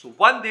 So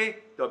one day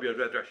there will be a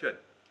resurrection.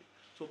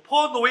 So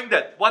Paul, knowing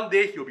that one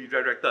day he will be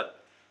resurrected,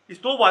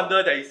 it's no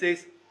wonder that he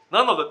says,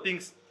 none of the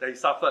things that he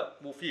suffered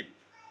move him.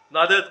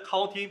 Neither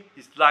count him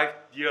his life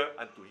dear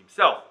unto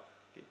himself.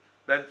 Okay.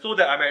 Then so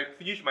that I may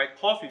finish my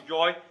course with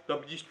joy, the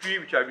ministry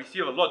which I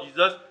received of the Lord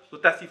Jesus, to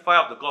testify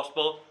of the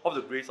gospel of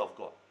the grace of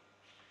God.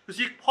 You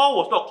see, Paul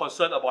was not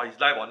concerned about his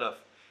life on earth.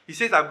 He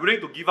says, I'm willing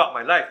to give up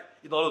my life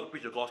in order to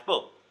preach the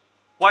gospel.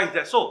 Why is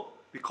that so?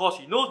 Because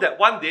he knows that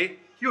one day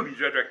he will be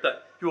resurrected.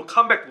 He will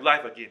come back to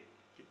life again.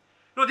 Okay.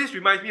 You know, this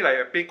reminds me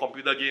like playing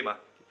computer game.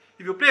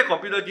 If you play a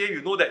computer game,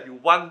 you know that you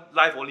one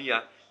life only.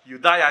 You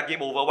die,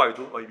 game over, what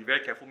you do, or you be very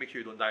careful, make sure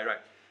you don't die, right?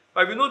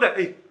 But if you know that,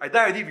 hey, I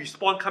die already,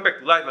 respawn, come back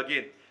to life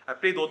again. I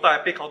play Dota, I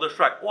play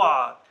Counter-Strike.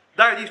 Wow,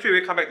 die already, straight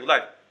away come back to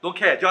life. Don't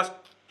care, just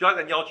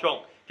anyhow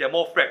chong, get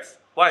more frags.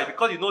 Why?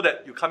 Because you know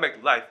that you come back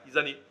to life,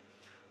 isn't it?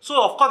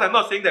 So of course, I'm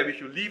not saying that we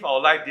should live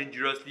our life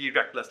dangerously,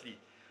 recklessly.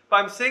 But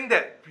I'm saying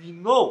that we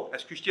know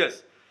as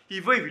Christians,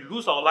 even if we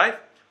lose our life,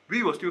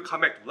 we will still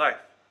come back to life.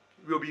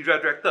 We will be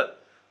resurrected.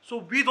 So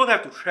we don't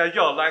have to treasure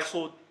our life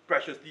so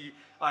preciously.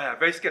 I'm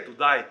very scared to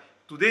die.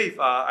 Today, if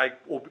I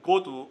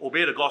go to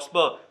obey the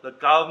gospel, the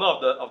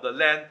government of the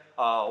land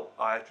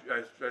has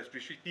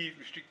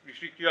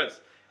restrictions.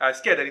 I'm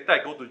scared that if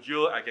I go to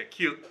jail, I get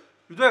killed.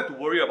 You don't have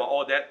to worry about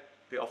all that.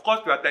 Okay, of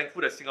course, we are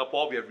thankful that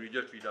Singapore, we have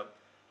religious freedom.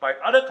 But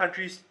in other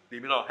countries, they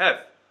may not have.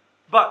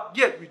 But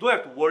yet, we don't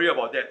have to worry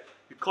about that.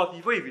 Because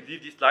even if we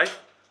live this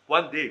life,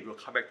 one day we will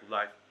come back to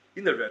life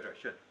in the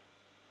resurrection.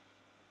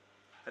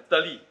 And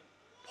thirdly,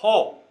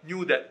 Paul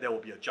knew that there will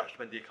be a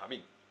judgment day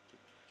coming.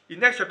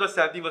 In Acts chapter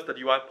 17 verse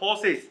 31, Paul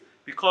says,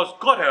 because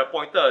God had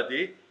appointed a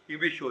day in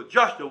which he will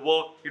judge the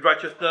world in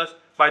righteousness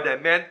by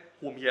that man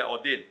whom he had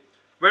ordained,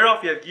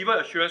 whereof he has given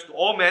assurance to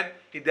all men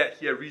in that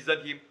he had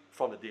risen him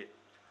from the dead.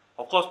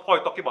 Of course, Paul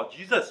is talking about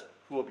Jesus,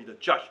 who will be the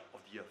judge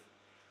of the earth.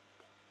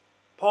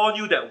 Paul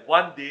knew that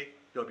one day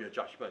there will be a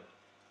judgment.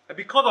 And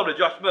because of the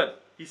judgment,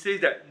 he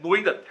says that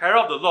knowing the terror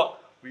of the Lord,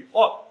 we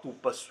ought to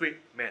persuade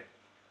men.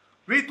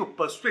 We need to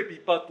persuade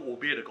people to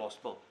obey the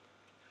gospel.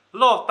 A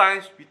lot of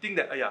times we think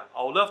that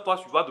our loved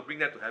ones, we want to bring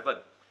them to heaven.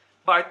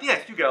 But I think I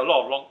still get a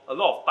lot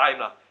of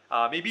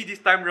time. Maybe this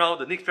time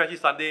round, the next Friendship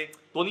Sunday,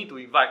 don't need to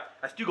invite.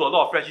 I still got a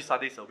lot of Friendship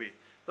Sundays away.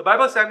 The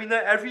Bible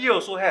seminar every year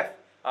also have.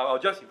 I'll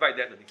just invite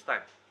them the next time.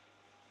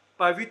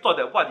 But we thought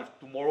that what if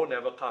tomorrow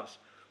never comes?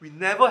 We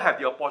never have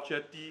the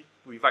opportunity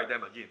to invite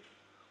them again.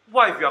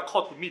 What if you are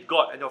called to meet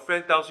God and your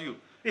friend tells you,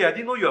 hey, I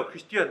didn't know you're a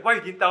Christian. Why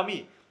you didn't tell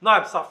me? Now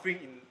I'm suffering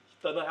in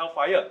eternal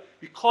hellfire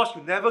because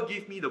you never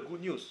gave me the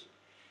good news.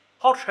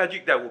 How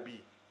tragic that would be.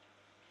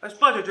 As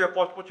much as you have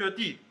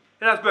opportunity,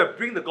 let us go and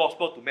bring the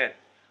gospel to men.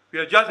 We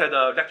have just had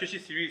a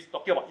lectureship series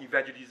talking about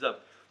evangelism.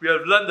 We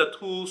have learned the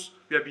tools.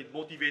 We have been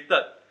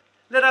motivated.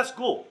 Let us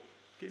go.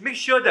 Okay, make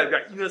sure that we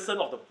are innocent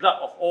of the blood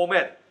of all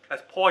men,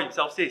 as Paul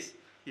himself says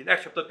in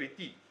Acts chapter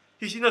 20.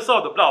 He's innocent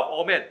of the blood of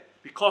all men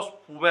because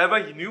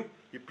whomever he knew,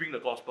 he bring the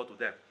gospel to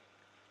them.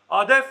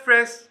 Are there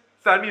friends,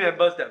 family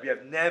members that we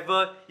have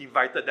never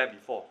invited them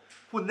before,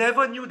 who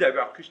never knew that we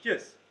are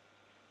Christians?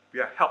 We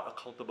are held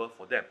accountable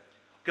for them.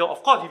 Okay,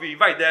 of course, if you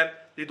invite them,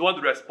 they don't want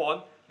to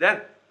respond,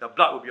 then the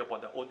blood will be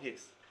upon their own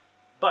heads.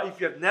 But if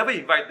you have never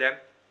invited them,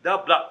 their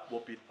blood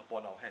will be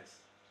upon our hands.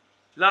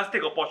 Let us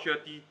take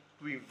opportunity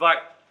to invite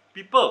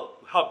people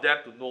to help them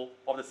to know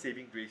of the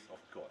saving grace of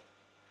God.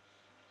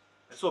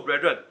 And so,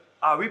 brethren,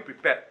 are we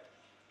prepared?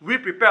 Do we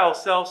prepare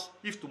ourselves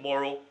if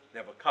tomorrow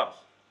never comes?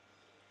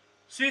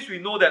 Since we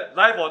know that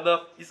life on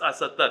earth is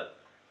uncertain,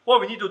 what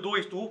we need to do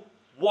is to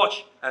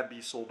watch and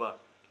be sober.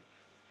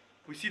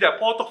 We see that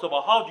Paul talks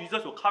about how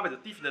Jesus will come as a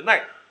thief in the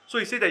night. So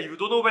he said that if you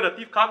don't know when the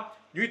thief comes,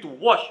 you need to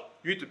watch,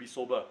 you need to be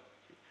sober.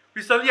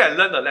 Recently, I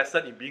learned a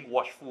lesson in being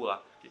watchful.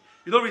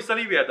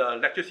 Recently we had the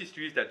lecture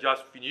series that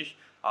just finished.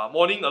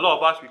 Morning, a lot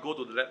of us, we go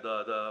to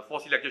the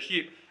 4C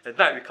lectureship. At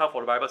night, we come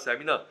for the Bible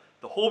seminar.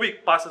 The whole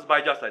week passes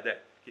by just like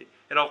that.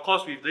 And of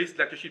course, with this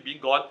lectureship being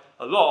gone,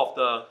 a lot of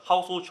the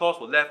household chores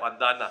were left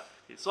undone.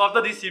 So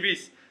after this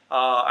series,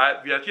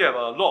 we actually have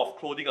a lot of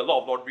clothing, a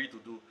lot of laundry to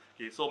do.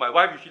 So my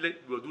wife usually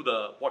will do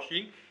the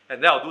washing,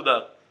 and then I'll do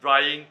the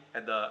drying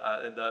and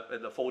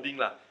the folding.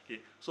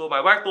 So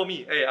my wife told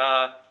me, hey,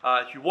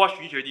 she washed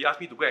finish already,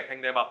 asked me to go and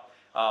hang them up,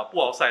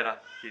 put outside.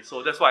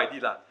 So that's what I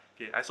did.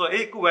 I saw,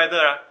 hey, good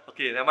weather.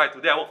 Never mind,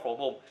 today I work from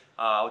home.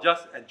 I'll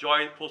just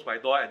enjoy, close my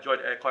door, enjoy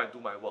the aircon and do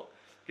my work.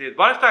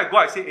 By the time I go,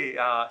 I say,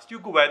 hey, still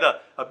good weather,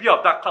 a bit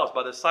of dark clouds,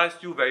 but the sun's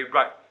still very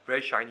bright,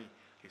 very shiny.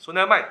 So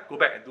never mind, go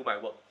back and do my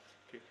work.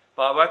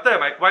 But after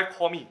my wife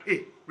called me,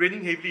 hey,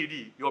 raining heavily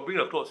already, you'll bring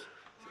the clothes.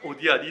 Oh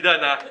dear,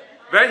 didn't.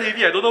 Very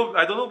heavy, I don't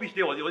know which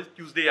day it was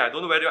Tuesday, I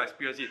don't know whether I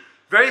experienced it.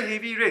 Very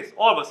heavy rains,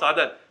 all of a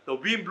sudden, the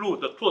wind blew,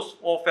 the clothes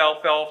all fell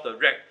off the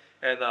rack,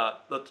 and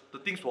the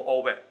things were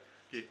all wet.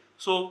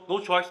 So no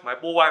choice, my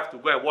poor wife to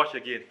go and wash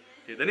again.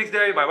 The next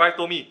day, my wife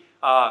told me,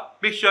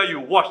 make sure you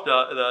wash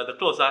the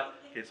clothes.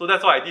 So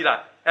that's what I did.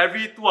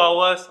 Every 2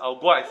 hours, I'll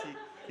go out and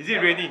see, is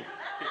it raining?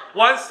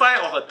 One sign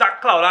of a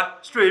dark cloud,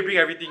 straight away bring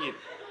everything in.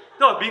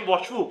 That was being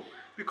watchful.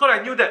 Because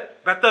I knew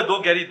that better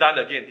don't get it done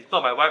again. If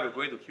not, my wife is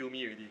going to kill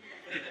me already.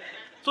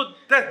 So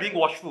that's being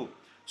watchful.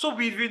 So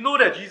if we know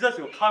that Jesus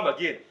will come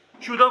again,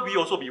 shouldn't we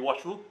also be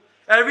watchful?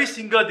 Every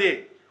single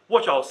day,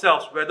 watch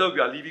ourselves whether we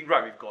are living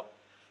right with God.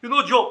 You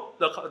know Job,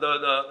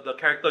 the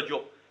character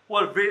Job,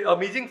 what a very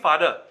amazing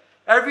father.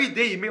 Every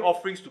day he made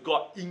offerings to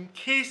God in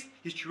case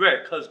his children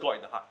had cursed God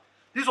in the heart.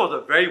 This was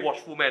a very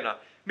watchful man,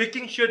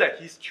 making sure that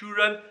his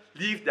children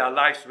live their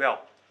lives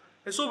well.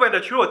 And so when the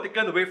children were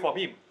taken away from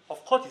him,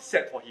 of course it's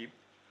sad for him,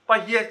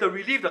 but he has the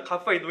relief, the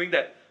comfort in knowing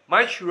that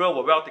my children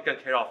were well taken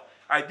care of.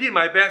 I did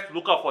my best to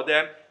look out for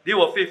them. They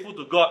were faithful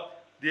to God.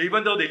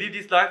 Even though they live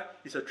this life,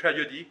 it's a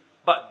tragedy,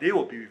 but they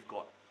will be with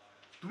God.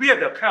 Do we have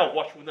that kind of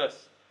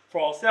watchfulness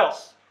for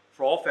ourselves,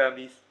 for our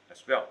families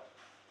as well?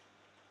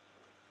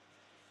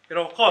 And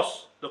of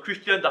course, the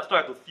Christian does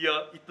not have to fear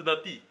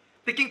eternity,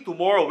 taking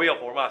tomorrow away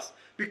from us,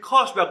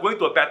 because we are going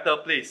to a better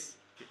place.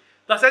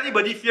 Does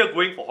anybody fear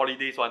going for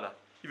holidays?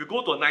 If you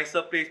go to a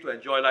nicer place to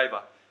enjoy life,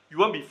 you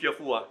won't be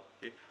fearful.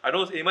 I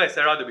know Emma and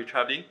Sarah will be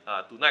traveling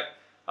tonight.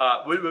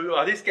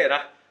 Are they scared?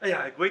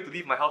 I'm going to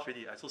leave my house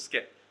already. I'm so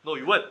scared. No,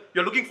 you won't.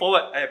 You're looking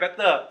forward.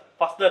 Better,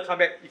 faster, come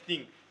back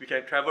evening. We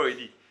can travel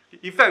already.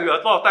 In fact, a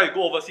lot of time you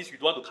go overseas, you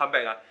don't want to come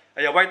back.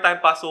 Why time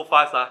pass so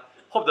fast?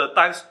 Hope the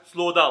time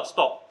slow down,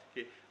 stop.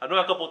 I know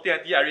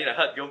Auntie Irene, I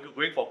heard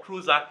going for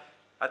cruise.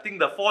 I think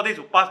the 4 days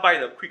will pass by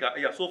in a quick.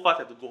 So fast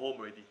I have to go home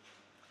already.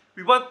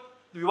 We want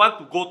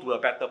to go to a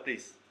better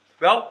place.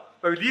 Well,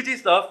 when we leave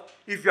this earth,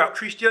 if you are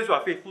Christians, you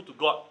are faithful to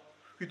God,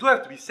 you don't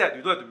have to be sad,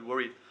 you don't have to be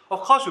worried.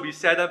 Of course, we'll be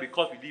sadder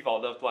because we leave our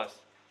loved ones.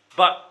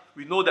 But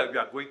we know that we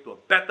are going to a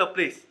better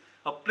place.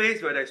 A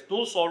place where there is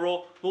no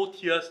sorrow, no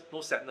tears,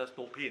 no sadness,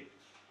 no pain.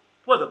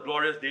 What a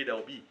glorious day there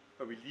will be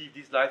when we leave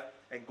this life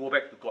and go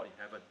back to God in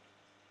heaven.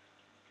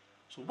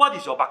 So what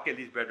is your bucket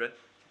list, brethren?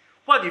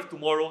 What if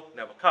tomorrow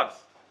never comes?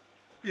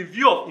 In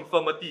view of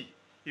infirmity,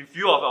 in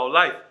view of our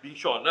life being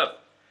short on earth,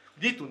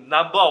 we need to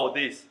number our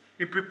days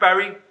in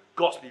preparing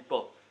God's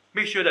people.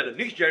 Make sure that the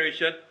next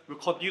generation will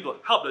continue to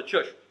help the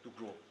church to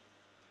grow.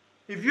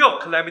 In view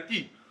of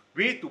calamity,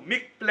 we need to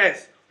make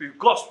plans with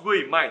God's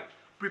will in mind.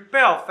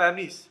 Prepare our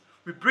families.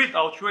 We bring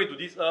our children to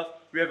this earth.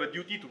 We have a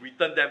duty to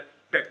return them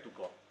back to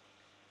God.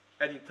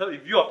 And in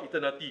view of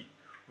eternity,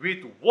 we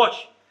need to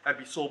watch and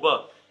be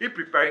sober in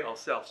preparing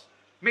ourselves.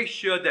 Make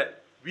sure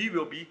that we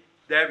will be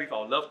there with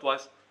our loved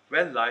ones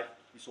when life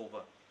is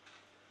over.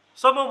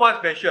 Someone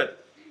once mentioned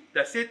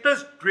that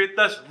Satan's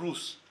greatest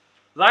ruse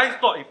lies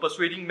not in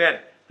persuading men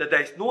that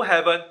there is no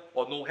heaven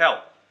or no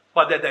hell,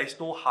 but that there is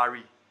no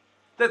hurry.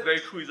 That's very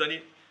true, isn't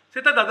it?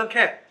 Satan doesn't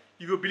care.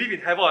 If you believe in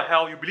heaven or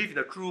hell, you believe in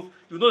the truth,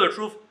 you know the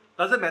truth,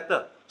 doesn't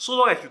matter. So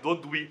long as you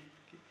don't do it.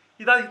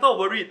 He's not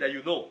worried that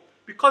you know.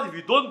 Because if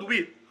you don't do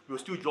it, you'll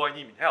still join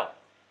him in hell.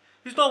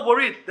 He's not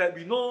worried that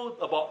we know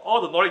about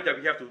all the knowledge that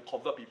we have to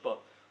convert people.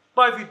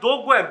 But if you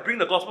don't go and bring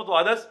the gospel to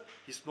others,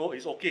 it's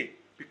okay.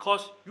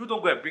 Because you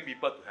don't go and bring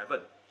people to heaven.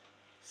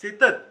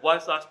 Satan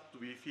wants us to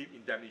be with him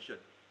in damnation.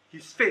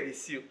 His fate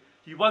is sealed.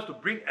 He wants to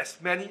bring as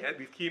many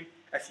with him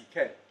as he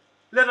can.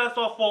 Let us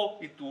not fall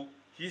into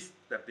his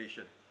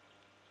temptation.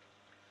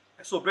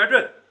 And so,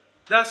 brethren,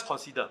 let us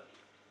consider,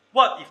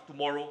 what if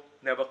tomorrow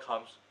never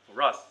comes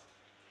for us?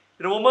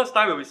 In a moment's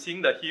time, we will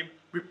sing the hymn,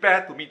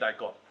 Prepare to Meet Thy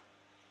God.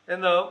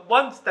 And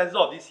one stanza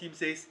of this hymn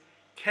says,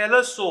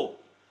 Careless soul,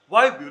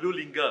 why will you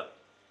linger,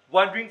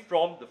 wandering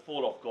from the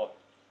fold of God?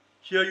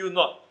 Hear you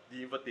not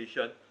the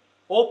invitation,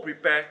 oh,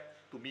 prepare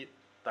to meet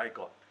thy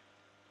God.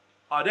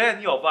 Are there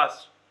any of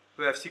us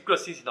who have secret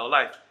sins in our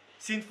life,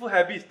 sinful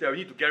habits that we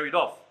need to get rid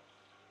of?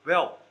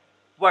 Well,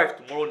 what if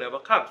tomorrow never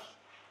comes?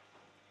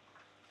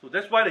 So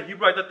that's why the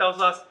Hebrew writer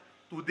tells us,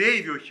 today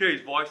if you hear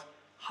his voice,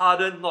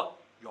 harden not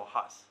your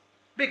hearts.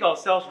 Make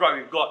ourselves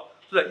right with God,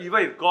 so that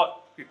even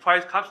if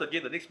Christ comes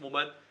again the next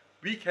moment,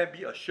 we can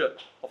be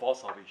assured of our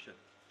salvation.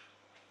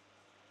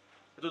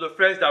 And to the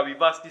friends that are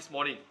with us this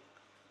morning,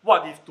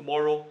 what if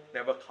tomorrow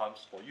never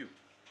comes for you?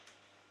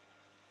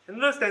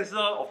 Another stanza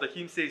of the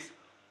hymn says,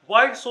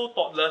 why so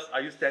thoughtless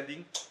are you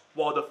standing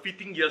while the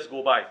fleeting years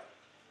go by,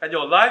 and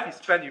your life is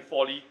spent in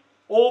folly?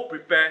 Oh,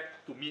 prepare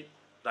to meet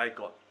thy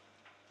God.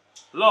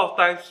 A lot of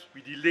times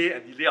we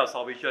delay our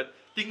salvation,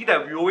 thinking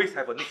that we always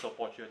have a next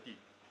opportunity.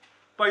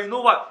 But you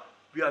know what?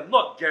 We are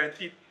not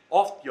guaranteed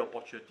of the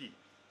opportunity.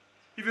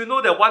 If you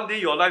know that one day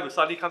your life will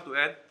suddenly come to an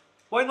end,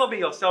 why not make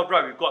yourself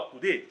right with God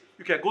today?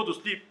 You can go to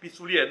sleep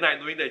peacefully at night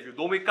knowing that if you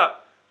don't wake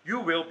up, you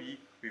will be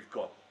with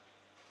God.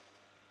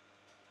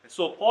 And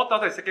so Paul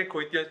tells us in 2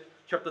 Corinthians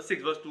chapter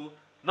 6 verse 2,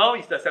 now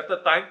is the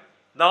accepted time,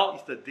 now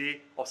is the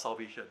day of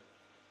salvation.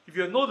 If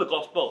you know the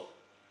gospel,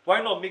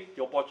 why not make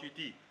the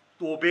opportunity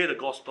to obey the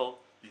gospel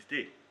this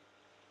day?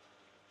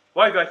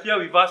 Well, if you are here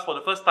with us for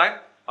the first time,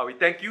 we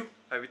thank you,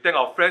 and we thank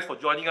our friends for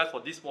joining us for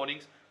this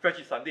morning's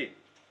Friendship Sunday.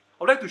 I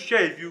would like to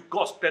share with you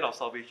God's plan of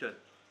salvation,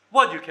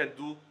 what you can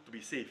do to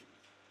be saved.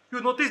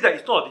 You'll notice that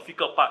it's not a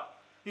difficult part.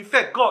 In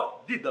fact, God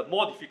did the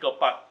more difficult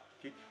part.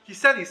 Okay? He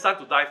sent His Son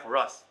to die for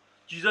us.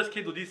 Jesus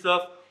came to this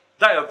earth,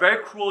 died a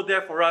very cruel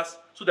death for us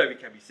so that we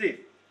can be saved.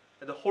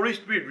 And the Holy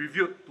Spirit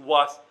revealed to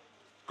us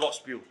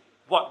God's will,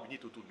 what we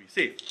need to do to be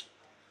saved.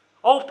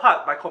 Our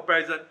part, by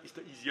comparison, is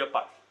the easier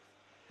part.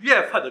 You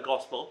have heard the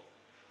gospel.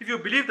 If you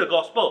believe the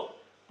gospel,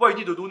 what you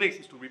need to do next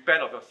is to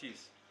repent of your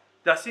sins.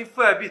 There are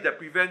sinful habits that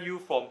prevent you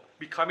from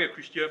becoming a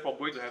Christian, from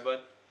going to heaven.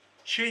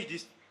 Change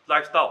this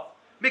lifestyle.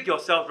 Make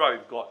yourself right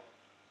with God.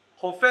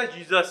 Confess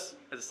Jesus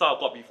as the Son of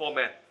God before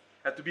men,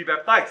 and to be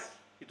baptized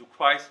into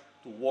Christ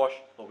to wash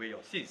away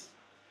your sins.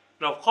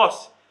 Now, of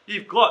course,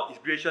 if God is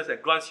gracious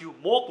and grants you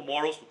more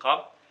tomorrows to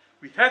come,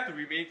 we have to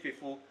remain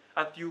faithful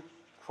until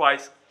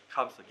Christ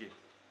comes again.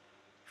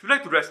 If you'd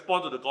like to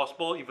respond to the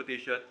gospel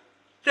invitation,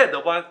 let the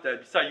ones that are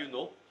beside you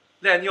know.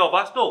 Let any of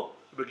us know.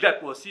 We'll be glad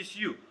to assist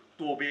you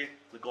to obey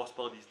the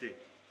gospel this day.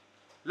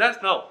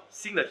 Let's now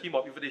sing the hymn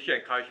of invitation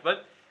and encouragement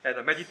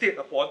and meditate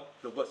upon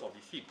the words of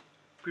this hymn.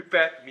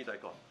 Prepare to meet thy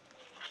God.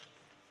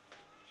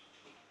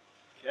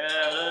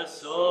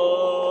 Careless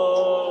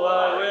soul,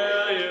 why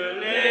will you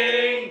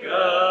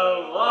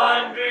linger,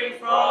 wandering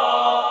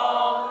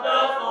from the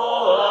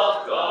fold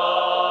of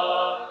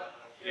God?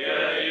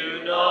 Hear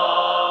you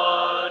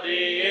not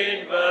the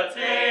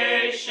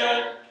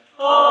invitation?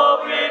 Oh,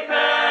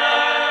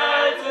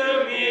 prepare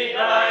to meet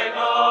thy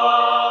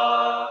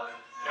God.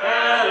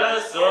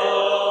 Careless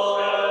soul,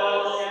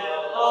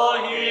 oh,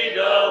 heed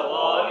the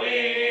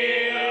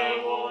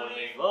warning,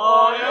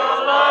 for your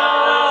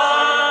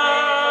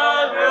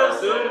life will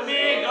soon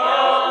be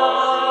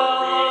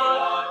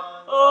gone.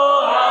 Oh,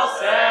 how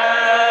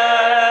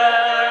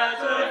sad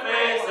to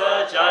face the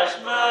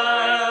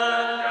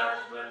judgment,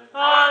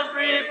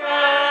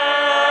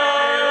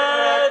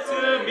 unprepared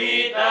to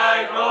meet thy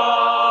God.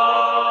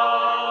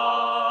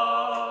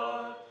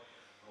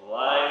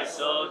 Why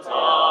so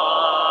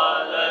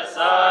thoughtless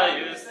are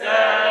you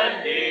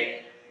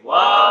standing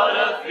while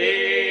the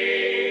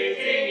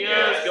fleeting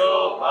years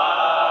go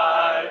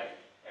by,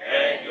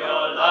 and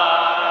your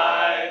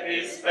life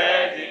is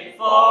spent in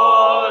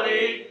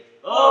folly?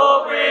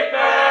 Oh,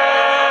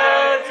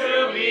 prepare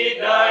to meet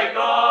thy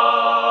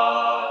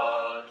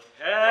God.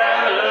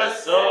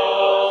 Careless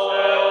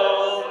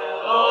soul,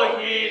 oh,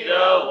 heed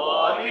the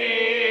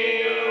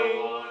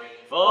warning,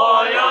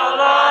 for your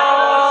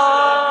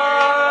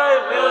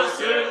life will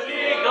soon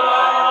be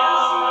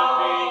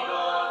gone.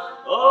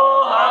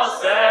 Oh, how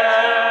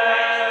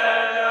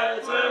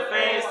sad to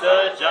face the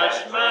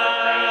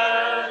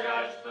judgment,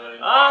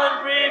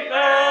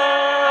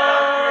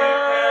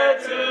 unprepared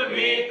to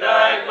meet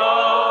thy God.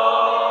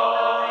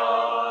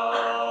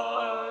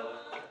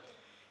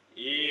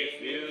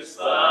 If you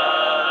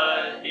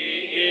spurn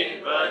the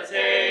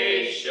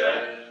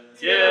invitation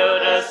till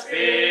the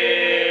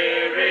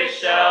Spirit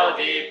shall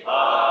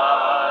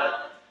depart,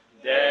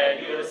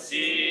 then you'll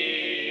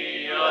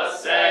see your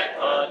sad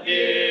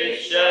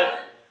condition,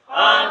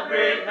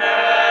 unprepared